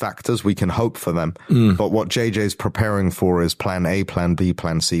those factors. We can hope for them. But what JJ's preparing for is plan A, plan B,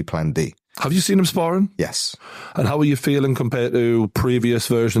 plan C, plan D. Have you seen him sparring? Yes. And how are you feeling compared to previous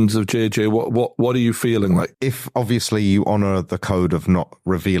versions of JJ? What are you feeling like? If obviously you honor the code of not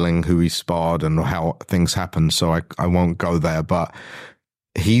revealing who he sparred and how things happen, so I won't go there, but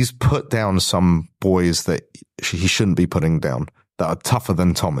he's put down some boys that he shouldn't be putting down, that are tougher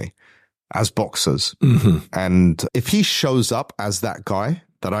than Tommy as boxers. And if he shows up as that guy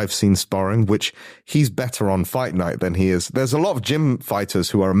that I've seen sparring, which he's better on fight night than he is. There's a lot of gym fighters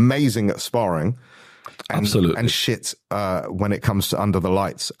who are amazing at sparring and shit when it comes to under the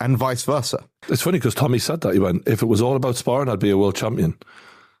lights, and vice versa. It's funny because Tommy said that. He went, if it was all about sparring, I'd be a world champion.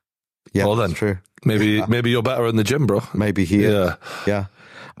 Yeah, well, then true. Maybe you're better in the gym, bro. Maybe he is. Yeah.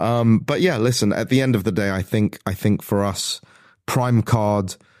 But yeah, listen, at the end of the day, I think for us, prime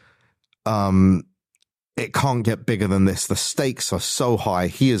card, it can't get bigger than this. The stakes are so high.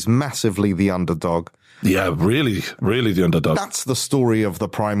 He is massively the underdog. Yeah, really, really the underdog. That's the story of the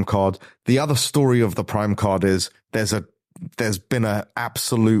prime card. The other story of the prime card is there's been an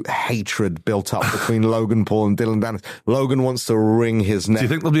absolute hatred built up between Logan Paul and Dylan Dennis. Logan wants to wring his neck. Do you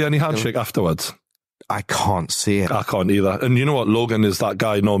think there'll be any handshake afterwards? I can't see it. I can't either. And you know what? Logan is that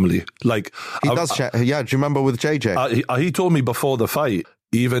guy normally. Like, he does. Do you remember with JJ? He told me before the fight,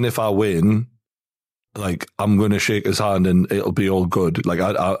 even if I win, like, I'm going to shake his hand and it'll be all good. Like,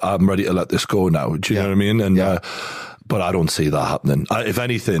 I'm ready to let this go now. Do you know what I mean? And but I don't see that happening. If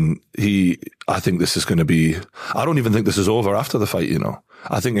anything, I think this is going to be, I don't even think this is over after the fight, you know.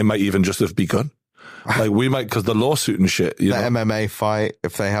 I think it might even just have begun. Like, we might, because the lawsuit and shit. The MMA fight,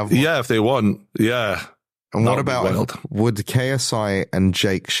 if they have one. Yeah, if they won. Yeah. And what about, would KSI and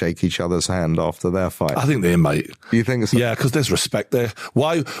Jake shake each other's hand after their fight? I think they might. Do you think so? Yeah, because there's respect there.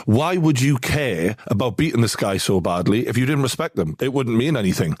 Why would you care about beating this guy so badly if you didn't respect them? It wouldn't mean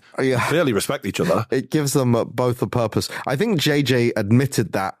anything. Yeah. They clearly respect each other. It gives them both a purpose. I think JJ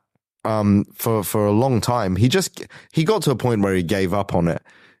admitted that for a long time. He got to a point where he gave up on it,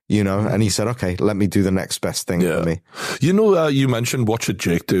 you know, and he said, okay, let me do the next best thing for me. You know, you mentioned what should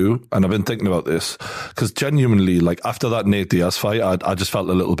Jake do? And I've been thinking about this because genuinely, like after that Nate Diaz fight, I just felt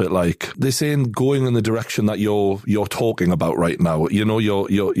a little bit like this ain't going in the direction that you're talking about right now. You know,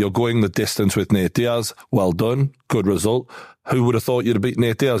 you're going the distance with Nate Diaz. Well done. Good result. Who would have thought you'd have beat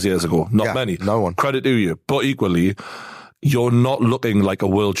Nate Diaz years ago? Not many. No one. Credit to you. But equally, you're not looking like a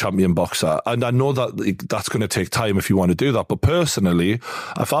world champion boxer. And I know that that's going to take time if you want to do that. But personally,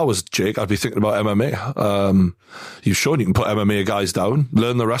 if I was Jake, I'd be thinking about MMA. You've shown you can put MMA guys down,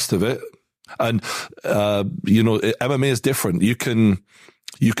 learn the rest of it. And, you know, MMA is different. You can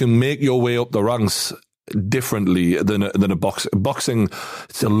make your way up the ranks differently than a boxing.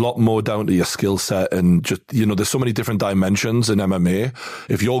 It's a lot more down to your skill set and just, you know, there's so many different dimensions in MMA.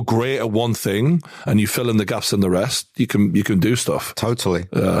 If you're great at one thing and you fill in the gaps in the rest, you can do stuff. Totally.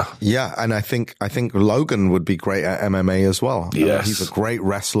 Yeah. And I think Logan would be great at MMA as well. Yes. He's a great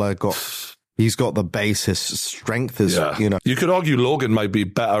wrestler. He's got the base. His strength is, you know. You could argue Logan might be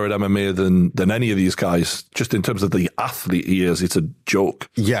better at MMA than any of these guys, just in terms of the athlete he is. It's a joke.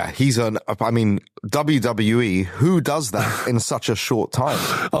 Yeah, WWE, who does that in such a short time?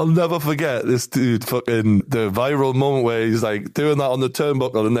 I'll never forget this dude fucking the viral moment where he's like doing that on the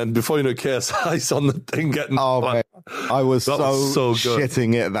turnbuckle and then before you know KSI's on the thing getting... Oh, man. I was so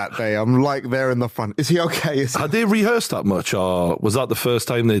shitting it that day. I'm like there in the front. Is he okay? Had they rehearsed that much or was that the first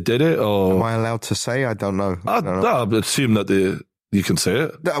time they did it? Or am I allowed to say? I don't know. I assume that you can say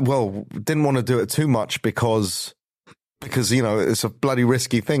it. Well, didn't want to do it too much because, you know, it's a bloody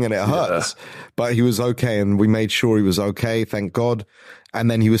risky thing and it hurts. But he was okay and we made sure he was okay, thank God. And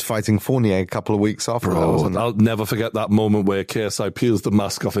then he was fighting Fournier a couple of weeks after. I'll never forget that moment where KSI peels the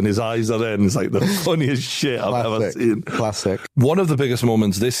mask off and his eyes are there and it's like the funniest shit I've ever seen. Classic. One of the biggest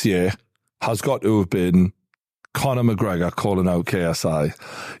moments this year has got to have been Conor McGregor calling out KSI.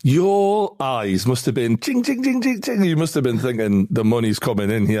 Your eyes must have been ching, ching, ching, ching, ching. You must have been thinking the money's coming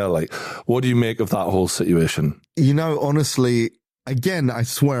in here. Like, what do you make of that whole situation? You know, honestly, again, I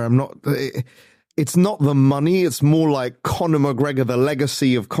swear I'm not... It's not the money. It's more like Conor McGregor, the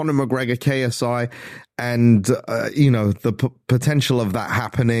legacy of Conor McGregor, KSI, and, you know, the potential of that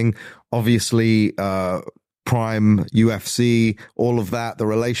happening. Obviously, Prime, UFC, all of that, the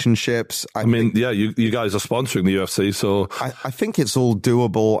relationships. I mean, you guys are sponsoring the UFC, so... I think it's all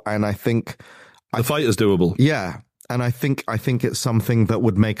doable, and I think... The fight is doable. Yeah, and I think it's something that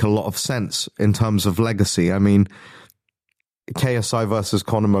would make a lot of sense in terms of legacy. I mean... KSI versus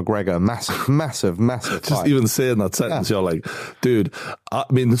Conor McGregor, massive Just fight. even saying that sentence, you're like, dude, I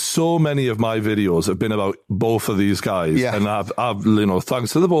mean, so many of my videos have been about both of these guys. And I've, you know,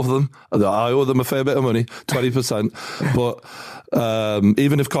 thanks to the both of them, I owe them a fair bit of money, 20%. But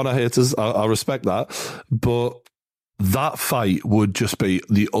even if Conor hates us, I respect that. But that fight would just be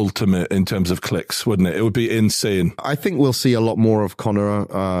the ultimate in terms of clicks, wouldn't it? It would be insane. I think we'll see a lot more of Conor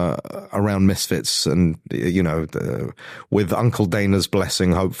around Misfits and, you know, with Uncle Dana's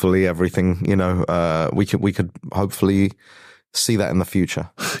blessing, hopefully everything, you know, we could hopefully see that in the future.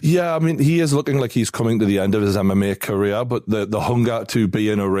 Yeah, I mean, he is looking like he's coming to the end of his MMA career, but the hunger to be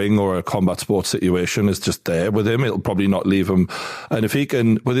in a ring or a combat sports situation is just there with him. It'll probably not leave him. And if he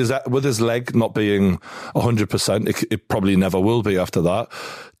can, with his leg not being 100%, it probably never will be after that.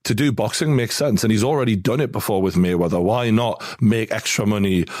 To do boxing makes sense. And he's already done it before with Mayweather. Why not make extra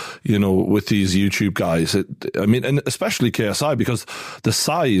money, you know, with these YouTube guys? I mean, and especially KSI, because the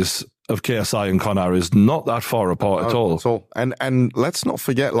size of KSI and Conor is not that far apart at all. And let's not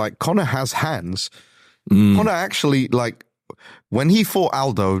forget, like, Conor has hands. Conor actually, like, when he fought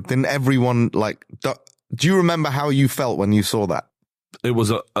Aldo, didn't everyone, like, do you remember how you felt when you saw that? It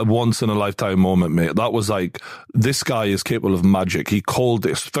was a once in a lifetime moment, mate. That was like, this guy is capable of magic. He called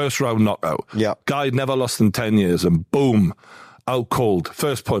this first round knockout. Yeah. Guy never lost in 10 years and boom, out cold.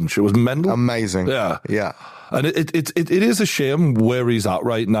 First punch. It was mental. Amazing. Yeah. Yeah. And it is a shame where he's at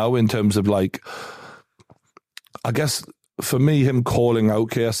right now in terms of, like, I guess for me, him calling out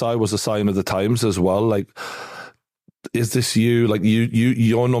KSI was a sign of the times as well. Like, is this you? Like,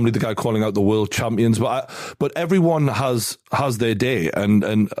 you're normally the guy calling out the world champions, but everyone has their day,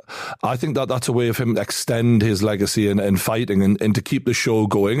 and I think that's a way of him to extend his legacy and fighting and to keep the show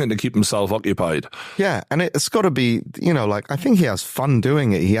going and to keep himself occupied. Yeah, and it's got to be, you know, like, I think he has fun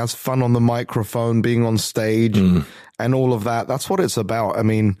doing it. He has fun on the microphone, being on stage, and all of that. That's what it's about. I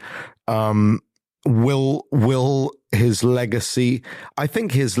mean, will his legacy? I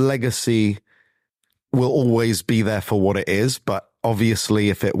think his legacy will always be there for what it is, but obviously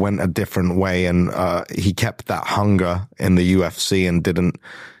if it went a different way and he kept that hunger in the UFC and didn't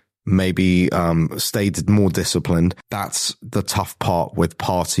maybe stayed more disciplined. That's the tough part with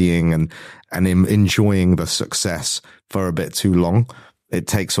partying and enjoying the success for a bit too long. It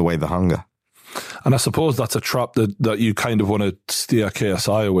takes away the hunger. And I suppose that's a trap that you kind of want to steer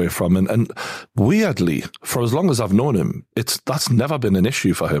KSI away from. And weirdly, for as long as I've known him, that's never been an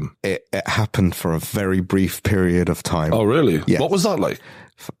issue for him. It happened for a very brief period of time. Oh, really? Yeah. What was that like?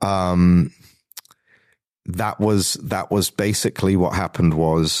 That was basically what happened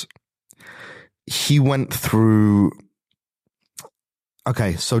was he went through.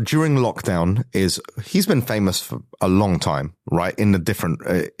 Okay, so during lockdown he's been famous for a long time, right? In the different,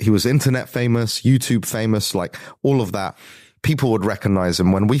 he was internet famous, YouTube famous, like all of that. People would recognize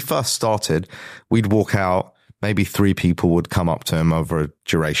him. When we first started, we'd walk out, maybe 3 people would come up to him over a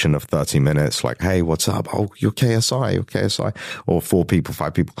duration of 30 minutes, like, hey, what's up? Oh, you're KSI. Or 4 people,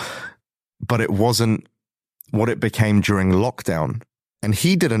 5 people. But it wasn't what it became during lockdown. And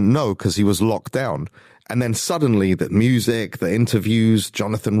he didn't know because he was locked down. And then suddenly the music, the interviews,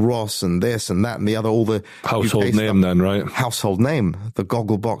 Jonathan Ross and this and that and the other, all the household UK name stuff, then, right? Household name, the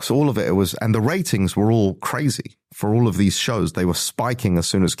Goggle Box, all of it. It was, and the ratings were all crazy for all of these shows. They were spiking as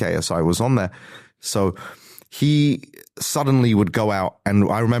soon as KSI was on there. So he suddenly would go out, and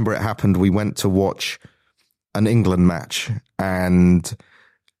I remember it happened. We went to watch an England match, and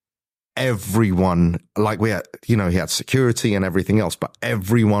everyone, like we had, he had security and everything else, but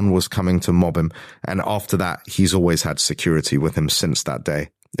everyone was coming to mob him. And after that, he's always had security with him since that day.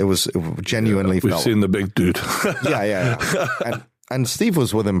 It genuinely We've seen the big dude. Yeah. And Steve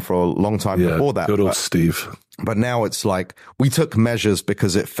was with him for a long time before that. Good old Steve. But now it's like we took measures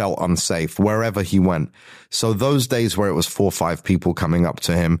because it felt unsafe wherever he went. So those days where it was 4 or 5 people coming up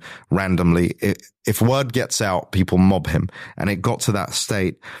to him randomly, if word gets out, people mob him. And it got to that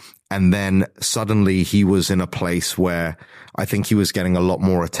state. And then suddenly he was in a place where I think he was getting a lot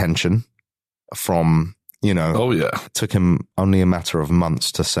more attention from, Oh, yeah. It took him only a matter of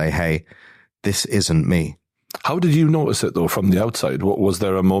months to say, hey, this isn't me. How did you notice it, though, from the outside? Was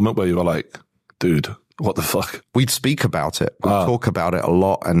there a moment where you were like, dude, what the fuck? We'd speak about it. We'd talk about it a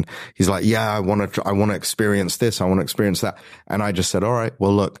lot. And he's like, yeah, I want to experience this. I want to experience that. And I just said, all right,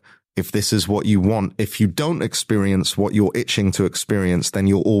 well, look, if this is what you want, if you don't experience what you're itching to experience, then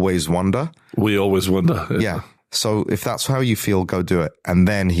you'll always wonder. We always wonder. Yeah. So if that's how you feel, go do it. And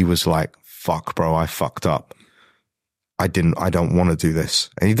then he was like, fuck, bro, I fucked up. I don't want to do this.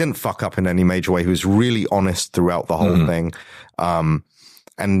 And he didn't fuck up in any major way. He was really honest throughout the whole thing. And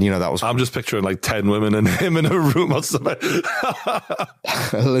that was... I'm just picturing like 10 women and him in a room or something.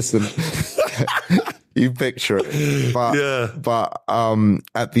 Listen, you picture it. But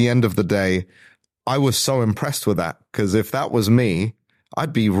at the end of the day, I was so impressed with that, because if that was me,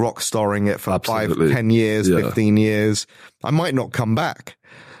 I'd be rock starring it for Absolutely. 5, 10 years, 15 years. I might not come back.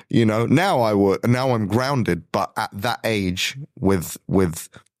 Now I would. Now I'm grounded. But at that age, with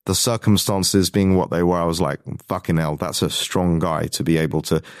the circumstances being what they were, I was like, fucking hell, that's a strong guy to be able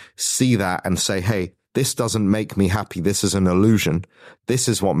to see that and say, hey, this doesn't make me happy. This is an illusion. This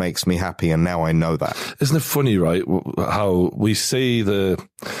is what makes me happy. And now I know that. Isn't it funny, right? How we see the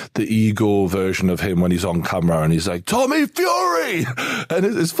ego version of him when he's on camera and he's like, Tommy Fury! And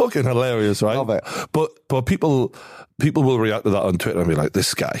it's fucking hilarious, right? Love it. But people will react to that on Twitter and be like,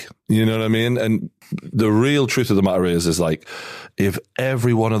 this guy, you know what I mean? And the real truth of the matter is like, if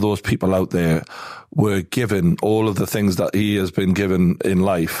every one of those people out there were given all of the things that he has been given in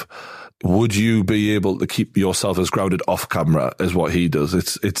life, would you be able to keep yourself as grounded off camera as what he does?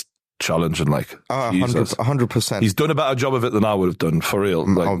 It's challenging, like 100%. He's done a better job of it than I would have done, for real.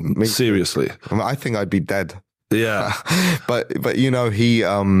 Like, seriously. I think I'd be dead. Yeah. but he,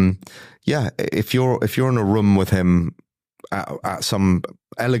 if you're in a room with him at some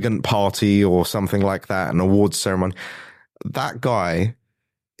elegant party or something like that, an awards ceremony, that guy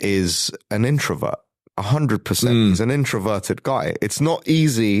is an introvert. 100%. He's an introverted guy. It's not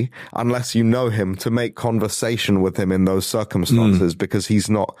easy, unless you know him, to make conversation with him in those circumstances, because he's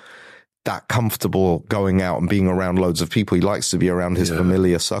not that comfortable going out and being around loads of people. He likes to be around his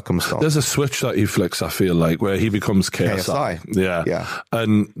familiar circumstances. There's a switch that he flicks, I feel like, where he becomes KSI. Yeah.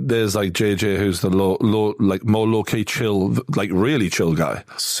 And there's like JJ, who's the low, like more low-key chill, like really chill guy.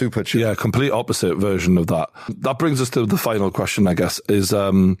 Super chill. Yeah, complete opposite version of that. That brings us to the final question, I guess, is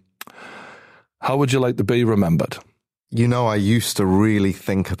how would you like to be remembered? I used to really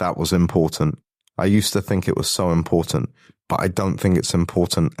think that was important. I used to think it was so important, but I don't think it's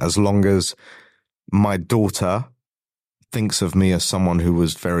important as long as my daughter thinks of me as someone who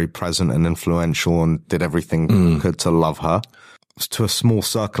was very present and influential and did everything could to love her. to a small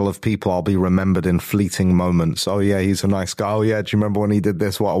circle of people, I'll be remembered in fleeting moments. Oh yeah, he's a nice guy. Oh yeah, do you remember when he did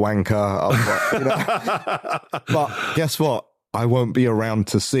this? What a wanker. But guess what? I won't be around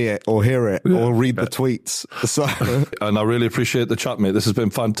to see it or hear it or read the tweets. So, and I really appreciate the chat, mate. This has been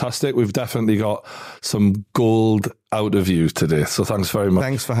fantastic. We've definitely got some gold out of you today. So thanks very much.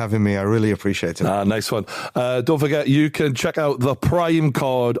 Thanks for having me. I really appreciate it. Nice one. Don't forget, you can check out the Prime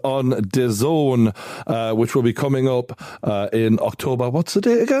card on DAZN, which will be coming up in October. What's the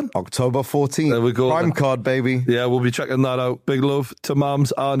date again? October 14th. There we go. Prime card, baby. Yeah, we'll be checking that out. Big love to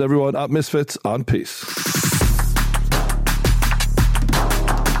Mams and everyone at Misfits, and peace.